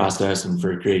process, and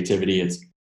for creativity, it's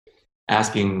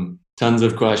asking tons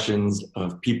of questions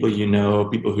of people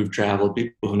people who've traveled,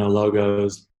 people who know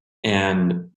logos,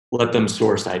 and let them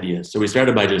source ideas. So we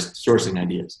started by just sourcing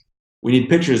ideas. We need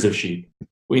pictures of sheep.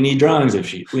 We need drawings of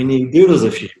sheep. We need doodles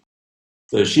of sheep.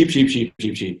 So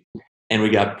sheep. And we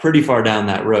got pretty far down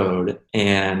that road.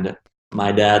 And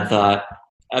my dad thought,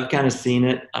 I've kind of seen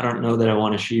it. I don't know that I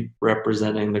want a sheep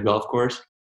representing the golf course.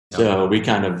 So we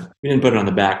didn't put it on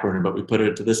the back burner, but we put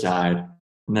it to the side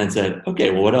and then said, okay,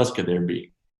 well, what else could there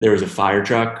be? There was a fire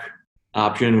truck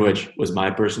option, which was my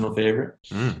personal favorite.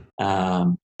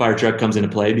 Fire truck comes into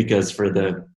play because for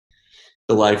the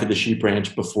life of the Sheep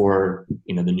Ranch before,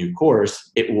 the new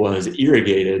course, it was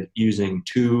irrigated using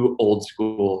 2 old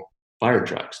school fire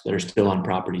trucks that are still on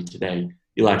property today.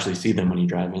 You'll actually see them when you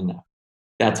drive in now.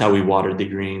 That's how we watered the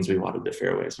greens. We watered the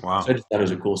fairways. Wow. So I just thought it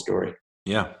was a cool story.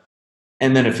 Yeah.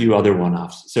 And then a few other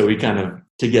one-offs. So we to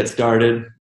get started,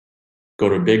 go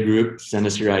to a big group, send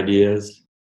us your ideas,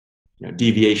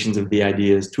 deviations of the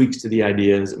ideas, tweaks to the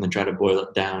ideas, and then try to boil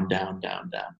it down.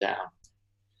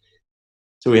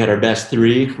 So we had our best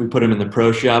 3. We put them in the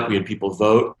pro shop. We had people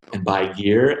vote and buy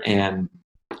gear, and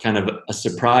kind of a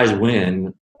surprise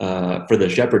win for the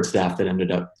Shepherd staff that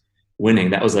ended up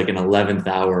winning. That was like an 11th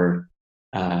hour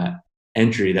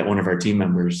entry that one of our team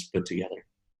members put together.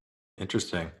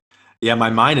 Interesting. Yeah, my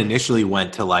mind initially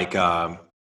went to like Got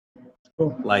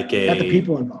the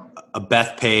people involved. A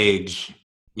Bethpage,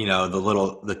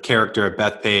 the character of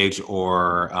Bethpage,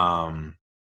 or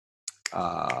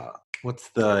what's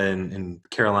in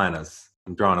Carolinas?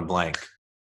 I'm drawing a blank.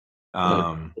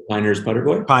 Pinehurst Putter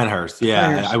Boy? Pinehurst, yeah.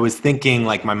 Pinehurst. I was thinking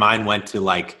like my mind went to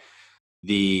like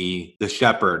the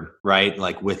shepherd, right?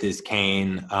 Like with his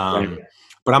cane. Right.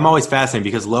 But I'm always fascinated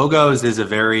because logos is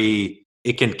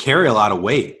it can carry a lot of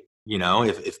weight.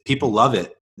 If people love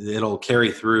it, it'll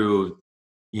carry through,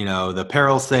 the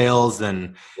apparel sales,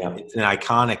 and it's an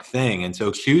iconic thing. And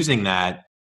so choosing that,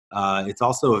 it's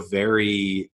also a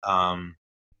very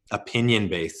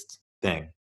opinion-based thing.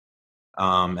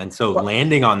 And so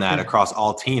landing on that across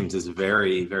all teams is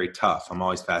very, very tough. I'm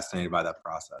always fascinated by that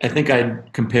process. I think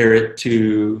I'd compare it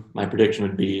to, my prediction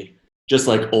would be, just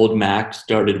like Old Mac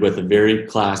started with a very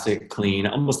classic, clean,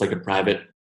 almost like a private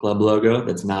club logo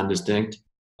that's non-distinct,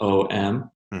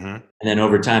 OM. Mm-hmm. And then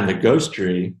over time, the Ghost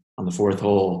Tree on the 4th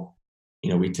hole,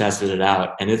 we tested it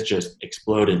out, and it's just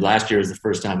exploded. Last year was the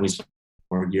first time we saw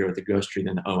more gear with the Ghost Tree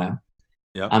than the OM.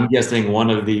 Yep. I'm guessing one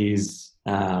of these,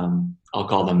 I'll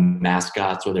call them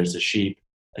mascots, whether it's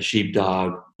a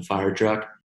sheepdog, a fire truck.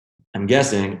 I'm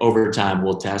guessing over time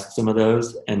we'll test some of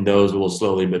those, and those will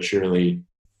slowly but surely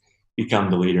become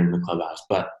the leader in the clubhouse.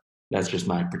 But that's just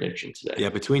my prediction today. Yeah,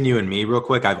 between you and me, real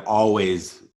quick, I've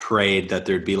always prayed that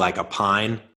there'd be like a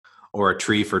pine or a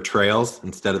tree for trails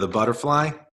instead of the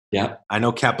butterfly. Yeah. I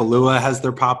know Kapalua has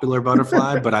their popular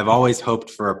butterfly, but I've always hoped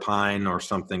for a pine or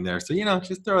something there. So,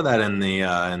 just throw that in the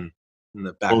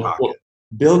back pocket. Well,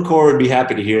 Bill Core would be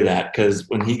happy to hear that, because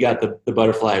when he got the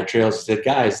butterfly at Trails, he said,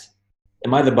 guys,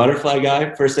 am I the butterfly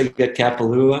guy? First I get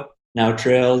Kapalua, now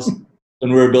Trails.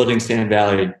 When we were building Sand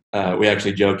Valley, we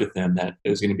actually joked with him that it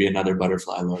was going to be another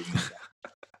butterfly logo.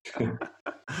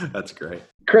 That's great.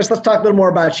 Chris, let's talk a little more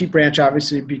about Sheep Ranch,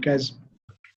 obviously, because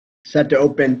it's set to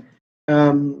open.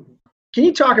 Can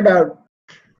you talk about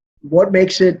what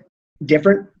makes it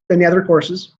different than the other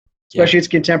courses, especially its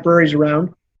contemporaries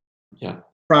around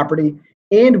property?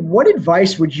 And what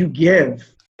advice would you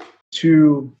give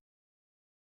to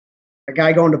a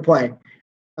guy going to play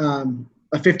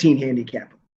a 15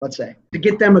 handicap, let's say, to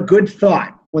get them a good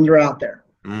thought when they're out there?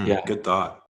 Good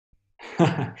thought.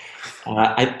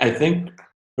 I think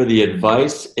for the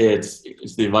advice, it's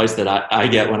the advice that I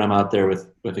get when I'm out there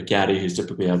with a caddy who's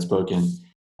typically outspoken.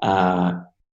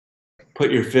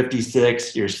 Put your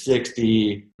 56, your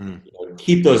 60,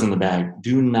 keep those in the bag.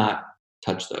 Do not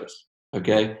touch those,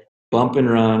 okay? Bump and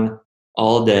run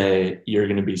all day. You're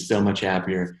going to be so much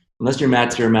happier. Unless you're Matt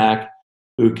Cermak,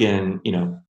 who can,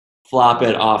 flop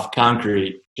it off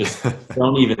concrete, just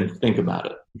don't even think about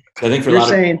it. So I think for You're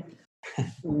saying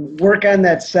work on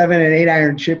that 7 and 8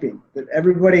 iron chipping that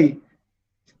everybody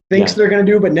thinks they're going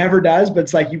to do but never does, but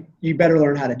it's like you better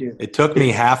learn how to do it. It took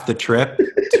me half the trip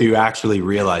to actually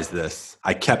realize this.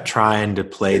 I kept trying to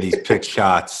play these pick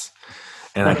shots,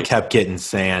 and I kept getting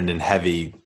sand and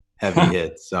heavy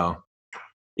hits. So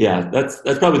yeah, that's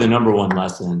probably the number one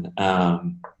lesson.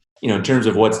 in terms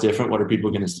of what's different, what are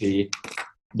people going to see?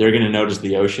 They're going to notice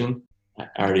the ocean. I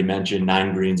already mentioned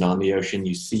 9 greens on the ocean.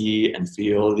 You see and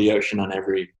feel the ocean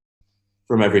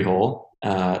from every hole.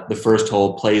 The first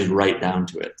hole plays right down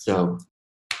to it. So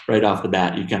right off the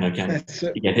bat, you kind of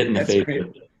you get hit in the face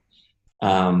with it.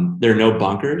 There are no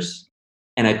bunkers.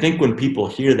 And I think when people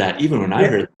hear that, even when I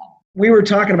heard that, we were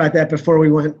talking about that before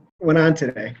we went on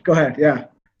today. Go ahead. Yeah.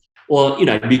 Well,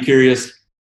 I'd be curious,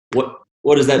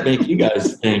 what does that make you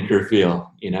guys think or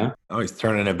feel, Oh, he's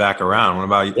turning it back around. What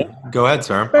about you? Yeah. Go ahead,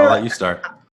 sir. I'll let you start.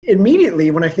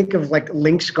 Immediately, when I think of like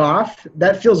links golf,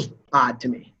 that feels odd to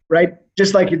me, right?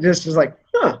 Just like it just is like,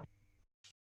 huh?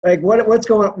 Like what's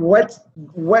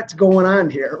going on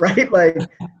here, right? Like,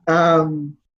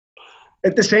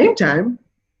 at the same time,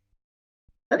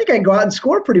 I think I can go out and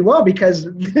score pretty well because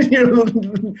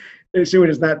assuming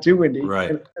it's not too windy,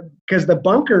 right? Because the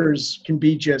bunkers can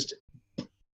be just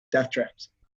death traps,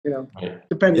 Right.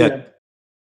 depending. Yeah.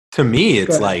 To me,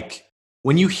 it's like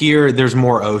when you hear there's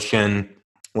more ocean.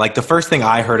 Like the first thing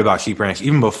I heard about Sheep Ranch,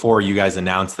 even before you guys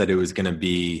announced that it was going to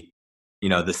be, the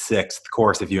 6th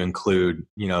course, if you include,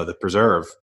 the preserve,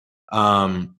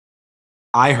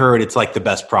 I heard it's like the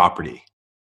best property,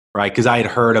 right? Because I had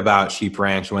heard about Sheep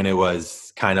Ranch when it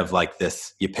was kind of like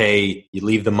this: you pay, you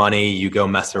leave the money, you go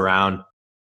mess around.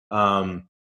 And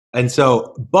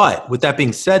so, but with that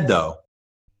being said, though,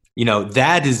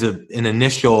 that is an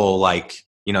initial, like,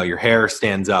 your hair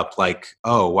stands up, like,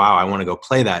 oh wow, I want to go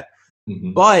play that.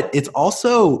 Mm-hmm. But it's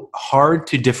also hard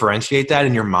to differentiate that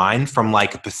in your mind from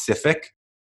like a Pacific,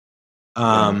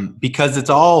 because it's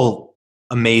all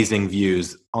amazing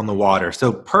views on the water.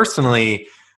 So personally,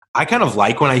 I kind of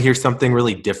like when I hear something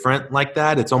really different like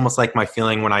that. It's almost like my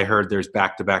feeling when I heard there's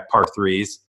back-to-back par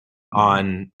 3s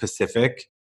on Pacific,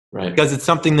 right? Because it's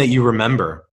something that you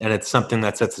remember and it's something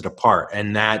that sets it apart,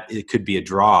 and that it could be a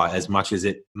draw as much as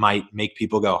it might make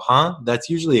people go, huh? That's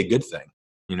usually a good thing,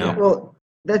 Yeah. Well,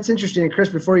 that's interesting. And Chris,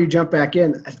 before you jump back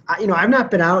in, I've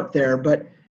not been out there, but,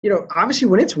 obviously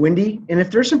when it's windy and if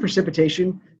there's some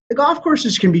precipitation, the golf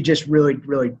courses can be just really,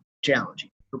 really challenging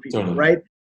for people, Totally. right?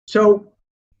 So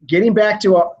getting back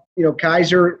to,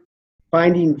 Kaiser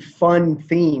finding fun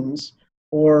themes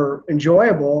or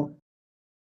enjoyable,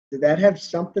 did that have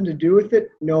something to do with it,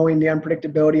 knowing the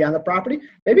unpredictability on the property?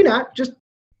 Maybe not, just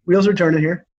wheels are turning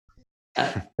here.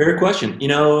 Fair question.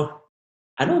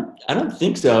 I don't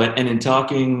think so. And in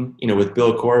talking, with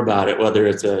Bill Core about it, whether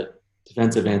it's a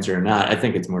defensive answer or not, I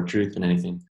think it's more truth than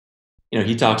anything.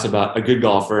 He talks about a good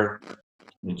golfer,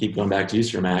 and keep going back to you,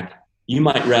 Sir Mac, you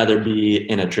might rather be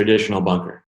in a traditional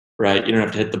bunker, right? You don't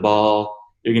have to hit the ball.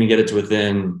 You're going to get it to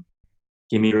within,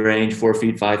 give me range, 4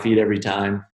 feet, 5 feet every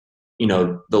time.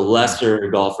 The lesser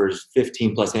golfers,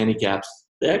 15 plus handicaps,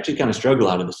 they actually kind of struggle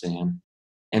out of the sand.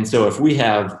 And so if we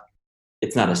have,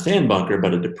 it's not a sand bunker,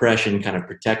 but a depression kind of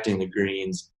protecting the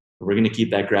greens, we're going to keep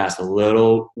that grass a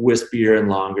little wispier and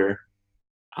longer.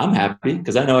 I'm happy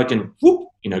because I know I can,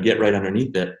 get right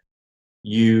underneath it.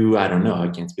 I don't know, I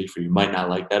can't speak for you, might not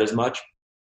like that as much.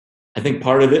 I think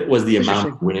part of it was the amount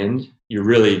of wind.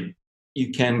 You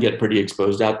can get pretty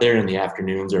exposed out there in the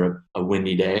afternoons or a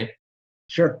windy day.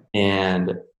 Sure.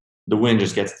 And the wind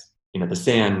just gets, the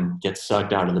sand gets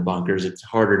sucked out of the bunkers. It's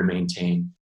harder to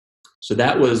maintain. So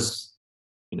that was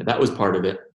part of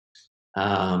it.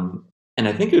 And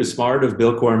I think it was smart of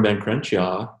Bill Core and Ben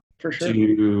Crenshaw For sure.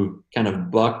 to kind of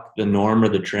buck the norm or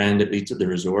the trend, at least at the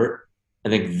resort. I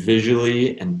think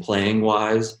visually and playing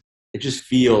wise, it just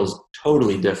feels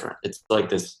totally different. It's like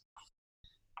this,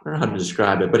 I don't know how to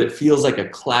describe it, but it feels like a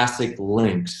classic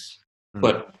links,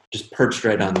 but just perched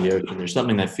right on the ocean. There's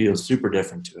something that feels super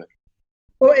different to it.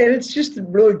 Well, and it's just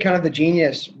really kind of the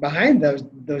genius behind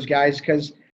those guys,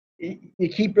 because you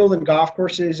keep building golf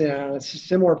courses and it's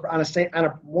similar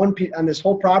on this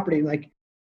whole property, like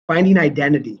finding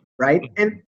identity, right?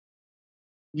 And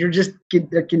you're just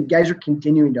guys are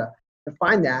continuing to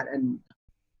find that, and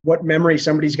what memory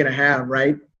somebody's going to have,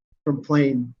 right, from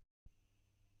playing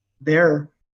there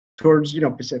towards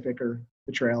Pacific or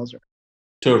the trails.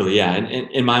 Totally, yeah. And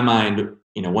in my mind,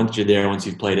 once you're there, once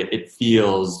you've played it, it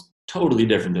feels totally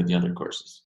different than the other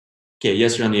courses. Okay,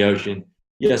 yes, you're on the ocean.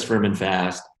 Yes, firm and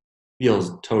fast.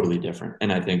 Feels totally different,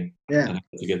 and I think that's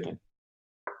a good thing.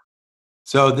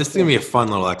 So this is gonna be a fun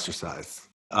little exercise.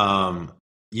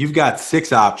 You've got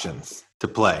 6 options to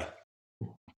play.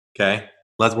 Okay,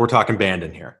 we're talking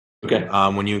Bandon here. Okay.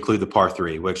 When you include the par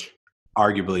 3, which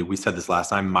arguably, we said this last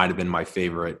time, might have been my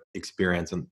favorite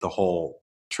experience in the whole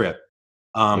trip.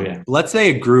 Let's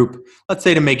say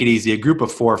to make it easy, a group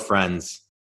of 4 friends.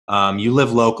 You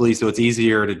live locally, so it's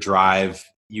easier to drive,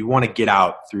 you want to get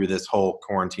out through this whole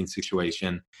quarantine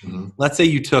situation. Mm-hmm. Let's say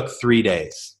you took 3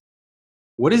 days.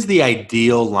 What is the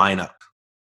ideal lineup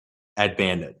at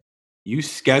Bandon? You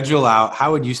schedule out.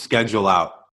 How would you schedule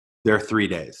out their 3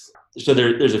 days? So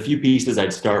there's a few pieces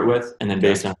I'd start with, and then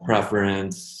based on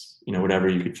preference, whatever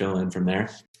you could fill in from there.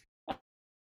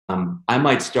 I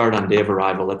might start on day of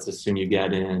arrival. Let's assume you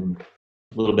get in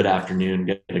a little bit afternoon,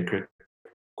 get a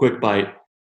quick bite,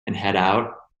 and head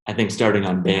out. I think starting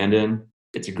on Bandon,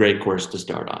 it's a great course to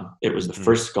start on. It was the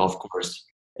first golf course.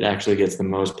 It actually gets the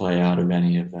most play out of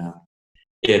any of them.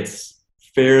 It's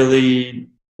fairly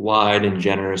wide and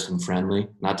generous and friendly.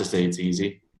 Not to say it's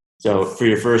easy. So for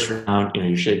your first round,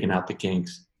 you're shaking out the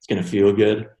kinks. It's going to feel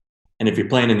good. And if you're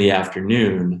playing in the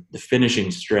afternoon, the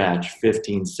finishing stretch,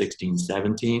 15, 16,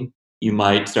 17, you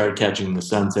might start catching the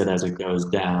sunset as it goes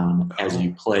down as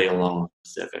you play along the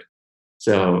Pacific.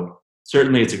 So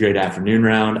certainly it's a great afternoon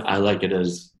round. I like it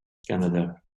as kind of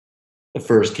the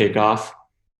first kickoff.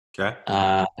 Okay.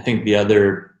 I think the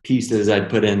other pieces I'd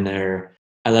put in there,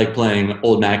 I like playing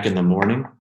Old Mac in the morning.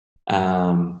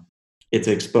 It's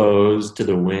exposed to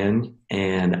the wind,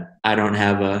 and I don't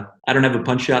have a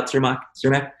punch shot,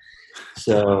 Cermak.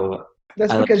 So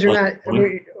that's because you're not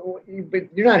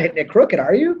hitting it crooked,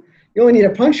 are you? You only need a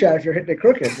punch shot if you're hitting it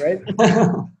crooked, right?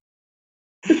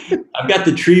 I've got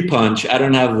the tree punch. I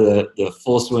don't have the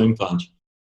full swing punch.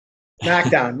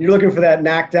 Knockdown. You're looking for that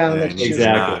knockdown. Yeah,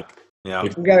 exactly. Yeah. You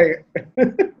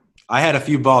gotta. I had a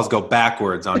few balls go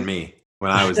backwards on me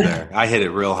when I was there. I hit it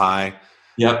real high.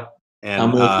 Yep.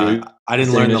 And I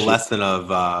didn't learn the lesson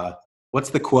of what's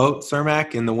the quote,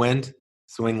 Cermak, in the wind?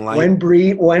 Swing light. When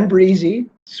breezy,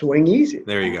 swing easy.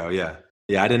 There you go. Yeah.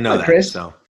 Yeah, I didn't know that. Chris,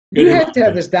 so you have to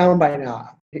have this down by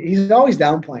now. He's always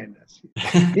downplaying this.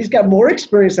 He's got more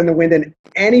experience in the wind than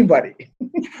anybody.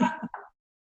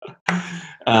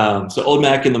 So Old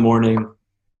Mac in the morning.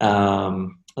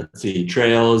 Let's see,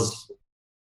 trails.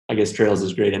 I guess trails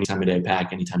is great any time of day,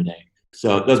 pack any time of day.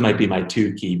 So those might be my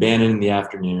two key. Bandon in the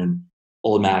afternoon,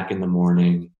 Old Mac in the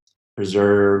morning.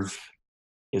 Preserve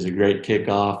is a great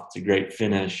kickoff. It's a great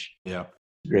finish. Yeah.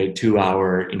 Great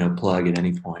 2-hour, plug at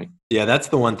any point. Yeah, that's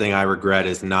the one thing I regret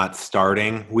is not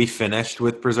starting. We finished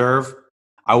with Preserve.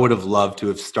 I would have loved to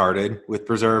have started with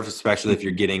Preserve, especially if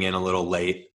you're getting in a little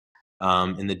late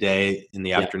in the day, in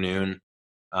the afternoon.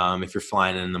 If you're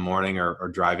flying in the morning or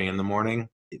driving in the morning.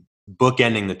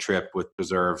 Bookending the trip with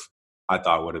Preserve, I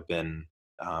thought would have been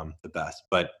the best.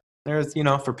 But there's,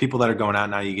 for people that are going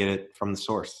out now, you get it from the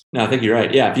source. No, I think you're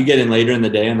right. Yeah, if you get in later in the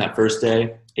day on that first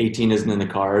day, 18 isn't in the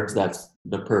cards. That's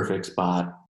the perfect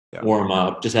spot. Yep. Warm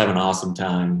up, just have an awesome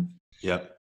time.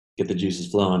 Yep. Get the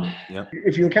juices flowing. Yep.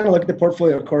 If you kind of look at the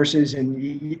portfolio of courses and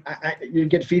you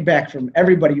get feedback from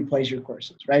everybody who plays your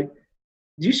courses, right?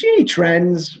 Do you see any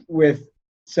trends with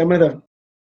some of the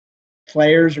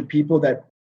players or people that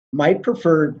might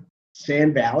prefer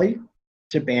Sand Valley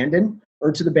to Bandon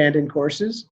or to the Bandon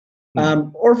courses,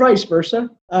 or vice versa?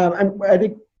 I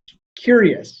think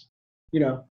curious,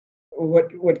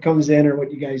 what comes in or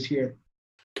what you guys hear.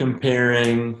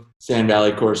 Comparing Sand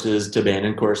Valley courses to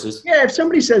Bandon courses? Yeah, if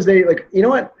somebody says they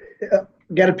got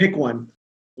to pick one.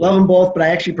 Love them both, but I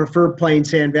actually prefer playing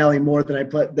Sand Valley more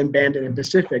than Bandon and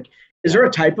Pacific. Is there a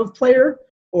type of player,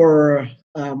 or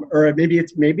maybe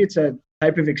it's a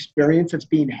type of experience that's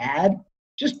being had?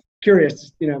 Just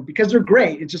curious, because they're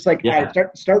great. It's just like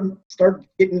start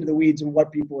getting into the weeds and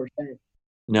what people are saying.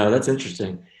 No, that's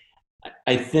interesting.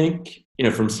 I think,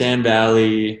 from Sand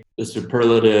Valley, the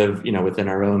superlative, within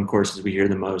our own courses we hear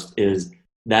the most is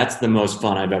that's the most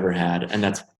fun I've ever had. And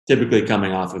that's typically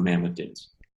coming off of Mammoth Dunes.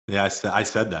 Yeah, I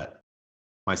said that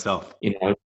myself.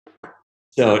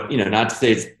 So, not to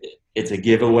say it's a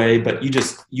giveaway, but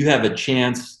you have a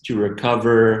chance to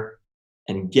recover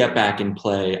and get back in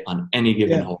play on any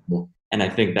given hole. And I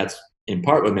think that's in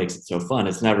part what makes it so fun.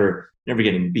 It's never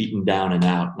getting beaten down and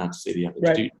out, not to say the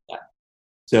others do that.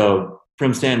 So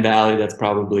from Sand Valley, that's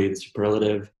probably the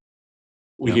superlative.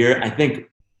 We hear, I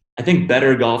think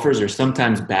better golfers are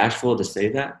sometimes bashful to say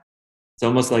that. It's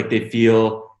almost like they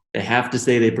feel they have to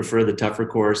say they prefer the tougher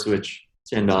course, which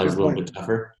Sand Valley is a little bit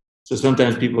tougher. So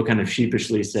sometimes people kind of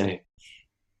sheepishly say,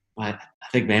 I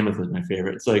think Mammoth was my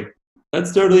favorite. It's like,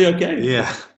 that's totally okay.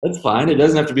 Yeah. That's fine. It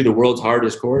doesn't have to be the world's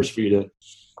hardest course for you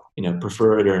to,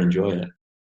 prefer it or enjoy it.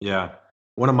 Yeah.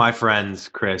 One of my friends,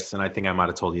 Chris, and I think I might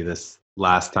have told you this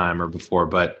last time or before,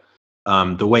 but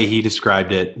the way he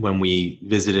described it when we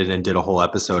visited and did a whole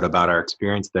episode about our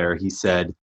experience there, he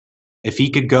said, if he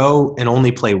could go and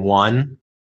only play one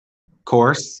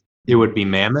course, it would be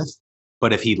Mammoth.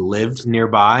 But if he lived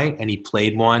nearby and he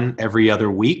played one every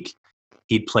other week,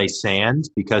 he'd play Sand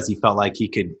because he felt like he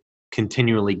could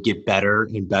continually get better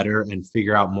and better and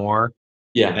figure out more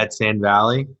Yeah. at Sand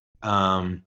Valley.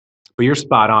 But you're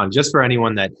spot on. Just for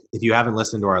anyone that, if you haven't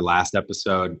listened to our last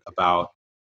episode about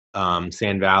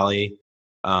Sand Valley,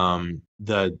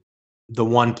 the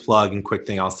one plug and quick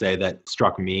thing I'll say that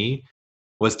struck me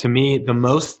was, to me,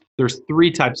 there's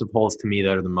 3 types of holes to me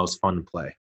that are the most fun to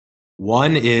play.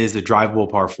 One is a drivable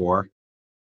par 4.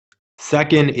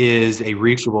 Second is a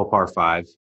reachable par 5.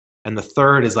 And the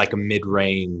third is like a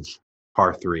mid-range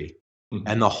par 3. Mm-hmm.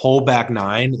 And the whole back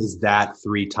 9 is that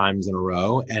 3 times in a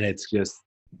row. And it's just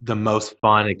the most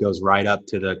fun. It goes right up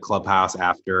to the clubhouse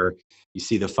after you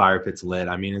see the fire pits lit.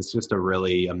 I mean, it's just a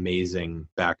really amazing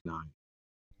back 9.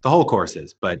 The whole course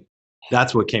is, but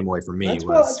that's what came away for me.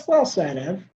 That's well said,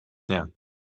 Ev. Yeah.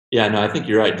 Yeah, no, I think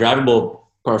you're right. Drivable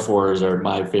par 4s are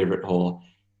my favorite hole.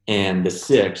 And the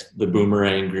 6th, the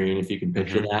boomerang green, if you can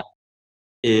picture that,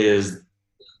 is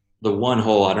the one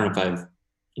hole. I don't know if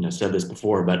I've said this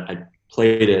before, but I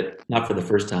played it not for the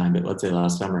first time, but let's say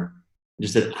last summer. I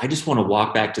just said, I just want to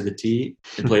walk back to the tee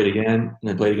and play it again, and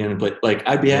then play it again and play. Like,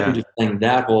 I'd be happy just playing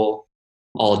that hole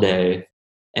all day.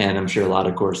 And I'm sure a lot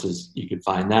of courses you could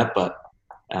find that, but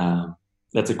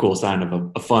that's a cool sign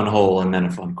of a fun hole and then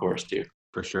a fun course too.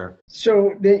 For sure.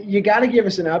 So you got to give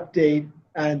us an update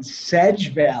on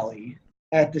Sedge Valley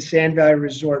at the Sand Valley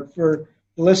Resort for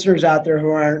the listeners out there who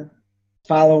aren't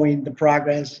following the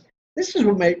progress. This is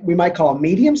what we might call a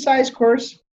medium-sized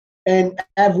course. And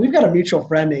Ev, we've got a mutual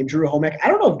friend named Drew Homek. I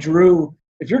don't know if Drew,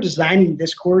 if you're designing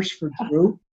this course for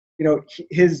Drew,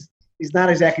 he's not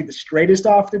exactly the straightest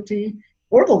off the tee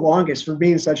or the longest for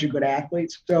being such a good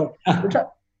athlete.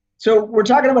 So we're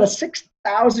talking about a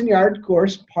 6,000-yard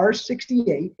course, par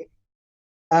 68.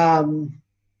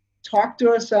 Talk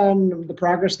to us on the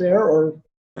progress there,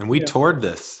 and we toured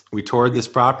this. We toured this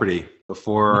property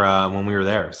before when we were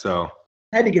there. So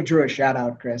I had to give Drew a shout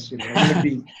out, Chris. He would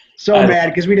be so mad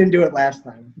because we didn't do it last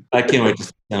time. I can't wait to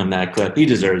send him that clip. He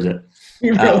deserves it. He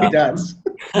really does.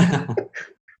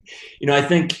 I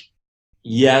think,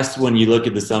 yes, when you look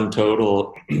at the sum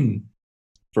total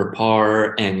for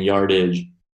par and yardage,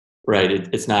 right,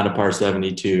 it's not a par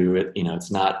 72.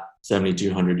 It's not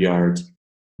 7,200 yards.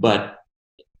 But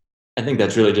I think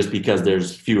that's really just because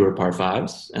there's fewer par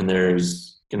 5s and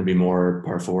there's going to be more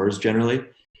par 4s generally.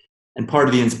 And part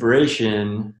of the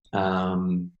inspiration,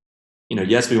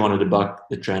 yes, we wanted to buck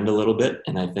the trend a little bit.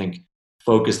 And I think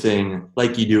focusing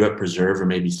like you do at Preserve or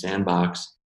maybe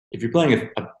Sandbox, if you're playing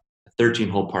a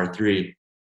 13-hole par 3,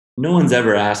 no one's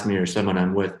ever asked me or someone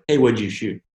I'm with, hey, what'd you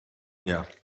shoot? Yeah.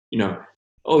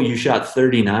 Oh, you shot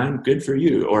 39? Good for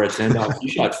you. Or at Sandbox, you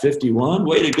shot 51?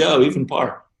 Way to go, even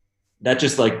par. That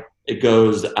just it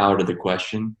goes out of the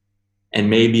question. And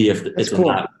maybe if it's cool.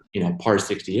 Not, par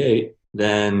 68,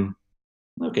 then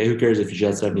okay, who cares if you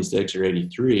shot 76 or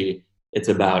 83? It's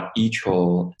about each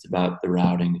hole. It's about the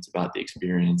routing. It's about the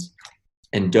experience.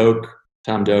 And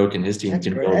Tom Doak and his team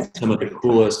can build some of the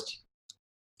coolest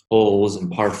holes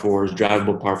and par 4s,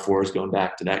 drivable par 4s, going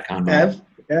back to that combo.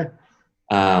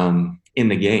 In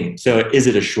the game. So is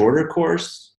it a shorter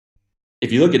course?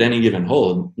 If you look at any given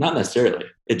hole, not necessarily.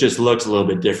 It just looks a little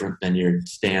bit different than your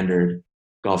standard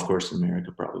golf course in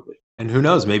America, probably. And who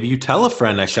knows? Maybe you tell a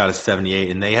friend I shot a 78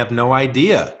 and they have no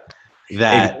idea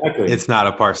that it's not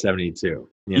a par 72.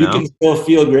 You know? Can still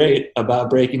feel great about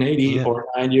breaking 80 or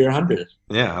 90 or 100.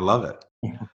 Yeah, I love it.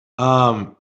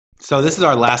 So this is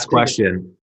our last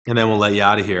question, and then we'll let you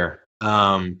out of here.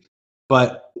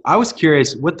 But I was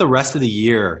curious what the rest of the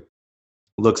year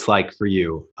looks like for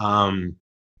you.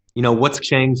 What's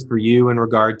changed for you in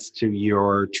regards to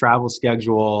your travel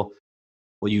schedule?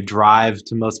 Will you drive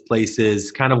to most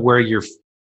places? Kind of where you're,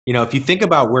 if you think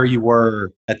about where you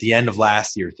were at the end of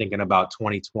last year, thinking about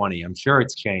 2020, I'm sure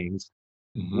it's changed.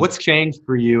 Mm-hmm. What's changed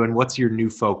for you, and what's your new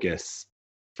focus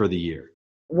for the year?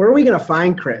 Where are we going to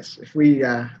find Chris if we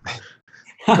go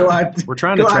out? We're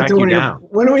trying to track you down.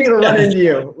 When are we going to run into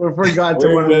you? If we got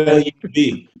to one will you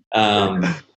be?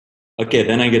 Okay,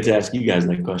 then I get to ask you guys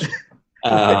that question.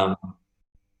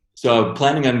 So I'm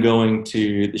planning on going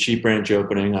to the Sheep Ranch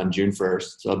opening on June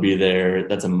 1st. So I'll be there.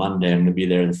 That's a Monday. I'm going to be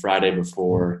there the Friday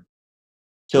before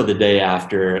till the day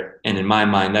after. And in my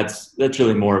mind, that's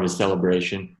really more of a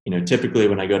celebration. Typically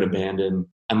when I go to Bandon,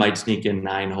 I might sneak in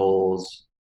 9 holes,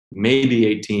 maybe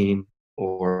 18,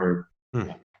 or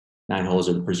 9 holes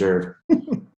at the Preserve.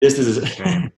 This is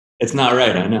it's not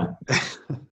right, I know.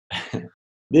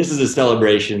 This is a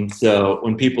celebration. So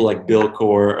when people like Bill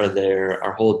Core are there,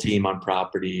 our whole team on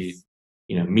property,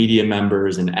 media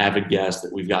members and avid guests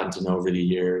that we've gotten to know over the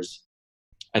years,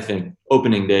 I think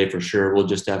opening day for sure, we'll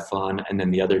just have fun. And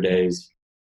then the other days,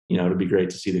 it'll be great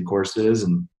to see the courses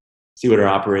and see what our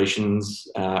operations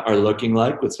are looking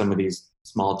like with some of these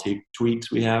small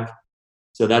tweaks we have.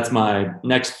 So that's my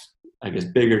next, I guess,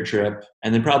 bigger trip,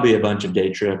 and then probably a bunch of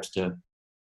day trips to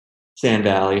Sand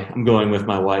Valley. I'm going with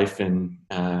my wife and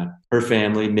her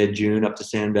family mid-June up to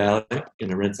Sand Valley.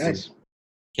 Gonna rent some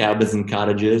cabins and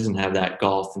cottages and have that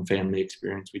golf and family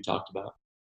experience we talked about.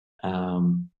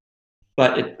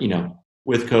 But it, you know,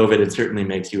 with COVID, it certainly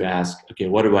makes you ask, okay,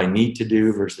 what do I need to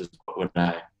do versus what would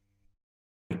I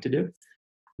like to do?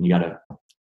 And you got to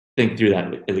think through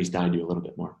that. At least I do a little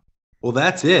bit more. Well,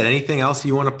 that's it. Anything else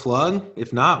you want to plug?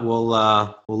 If not,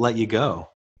 we'll let you go.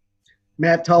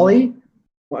 Matt Tully,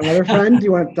 another friend. Do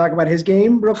you want to talk about his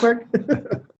game real quick?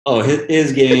 Oh,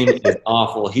 his game is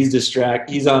awful. He's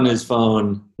distracted. He's on his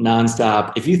phone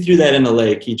nonstop. If you threw that in the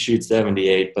lake, he'd shoot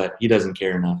 78, but he doesn't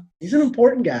care enough. He's an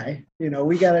important guy. You know,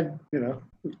 we gotta give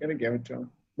it to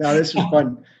him. No, this is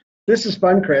fun. This is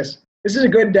fun, Chris. This is a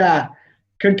good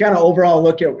kind of overall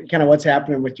look at kind of what's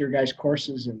happening with your guys'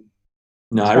 courses. And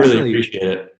no, I really appreciate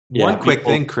it. Yeah, one quick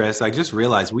thing, Chris, I just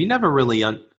realized we never really,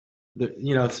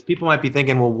 people might be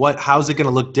thinking, well, how's it going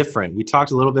to look different? We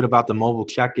talked a little bit about the mobile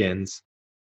check-ins.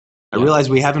 I realized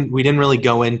we didn't really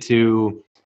go into,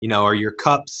 are your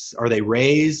cups, are they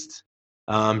raised?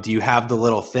 Do you have the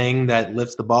little thing that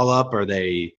lifts the ball up?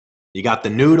 You got the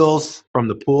noodles from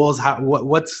the pools?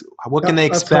 What can they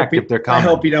expect if they're coming? I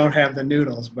hope you don't have the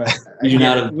noodles, but we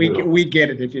get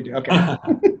it if you do. Okay.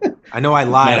 I know I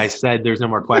lied. I said there's no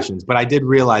more questions, but I did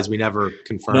realize we never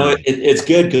confirmed. No, it's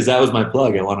good because that was my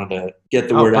plug. I wanted to get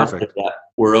the word out that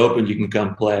we're open. You can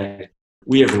come play.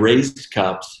 We have raised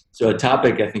cups. So a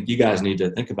topic I think you guys need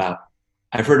to think about.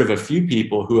 I've heard of a few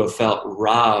people who have felt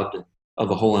robbed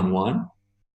of a hole-in-one.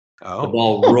 Oh. The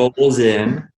ball rolls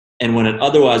in, and when it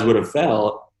otherwise would have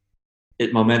fell,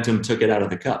 momentum took it out of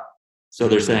the cup. So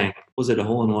they're saying, was it a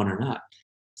hole-in-one or not?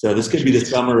 So this could be the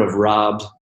summer of robbed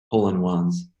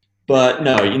hole-in-ones. But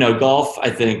no, golf, I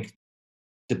think,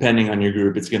 depending on your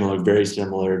group, it's going to look very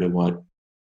similar to what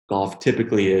golf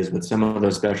typically is, with some of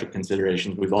those special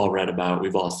considerations we've all read about,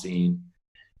 we've all seen.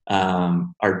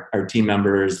 Our team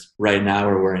members right now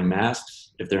are wearing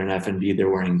masks. If they're in F&B, they're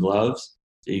wearing gloves.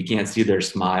 So you can't see their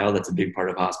smile. That's a big part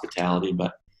of hospitality,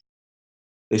 but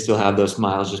they still have those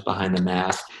smiles just behind the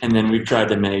mask. And then we've tried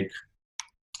to make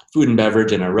food and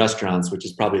beverage in our restaurants, which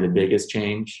is probably the biggest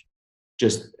change,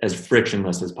 just as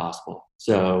frictionless as possible.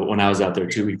 So when I was out there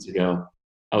 2 weeks ago,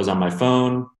 I was on my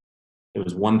phone. It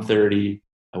was 1:30.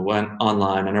 I went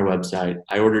online on our website.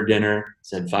 I ordered dinner,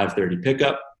 said 5:30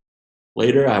 pickup.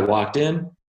 Later, I walked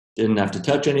in, didn't have to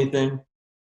touch anything,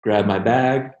 grabbed my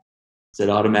bag, said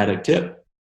automatic tip,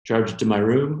 charged it to my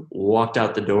room, walked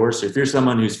out the door. So if you're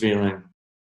someone who's feeling,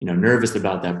 nervous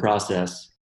about that process,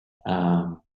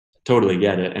 totally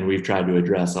get it. And we've tried to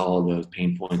address all of those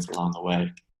pain points along the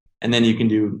way. And then you can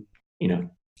do,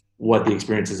 what the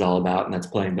experience is all about, and that's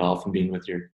playing golf and being with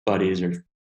your buddies or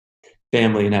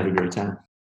family and have a great time.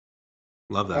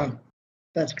 Love that. Oh,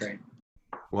 that's great.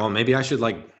 Well, maybe I should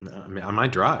I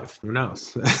might drive. Who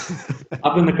knows?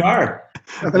 Up in the car.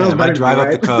 I might drive up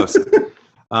the coast.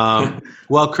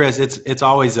 Well, Chris, it's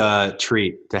always a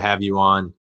treat to have you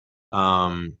on.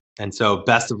 And so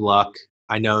best of luck.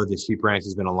 I know the Sheep Ranch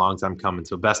has been a long time coming,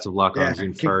 so best of luck on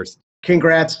June 1st.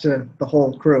 Congrats to the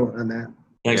whole crew on that.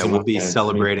 Thanks. We'll be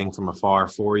celebrating from afar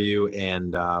for you,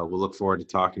 and we'll look forward to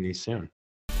talking to you soon.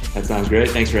 That sounds great.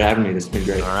 Thanks for having me. This has been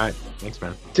great. All right. Thanks,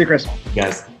 man. See you, Chris.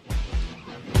 Guys.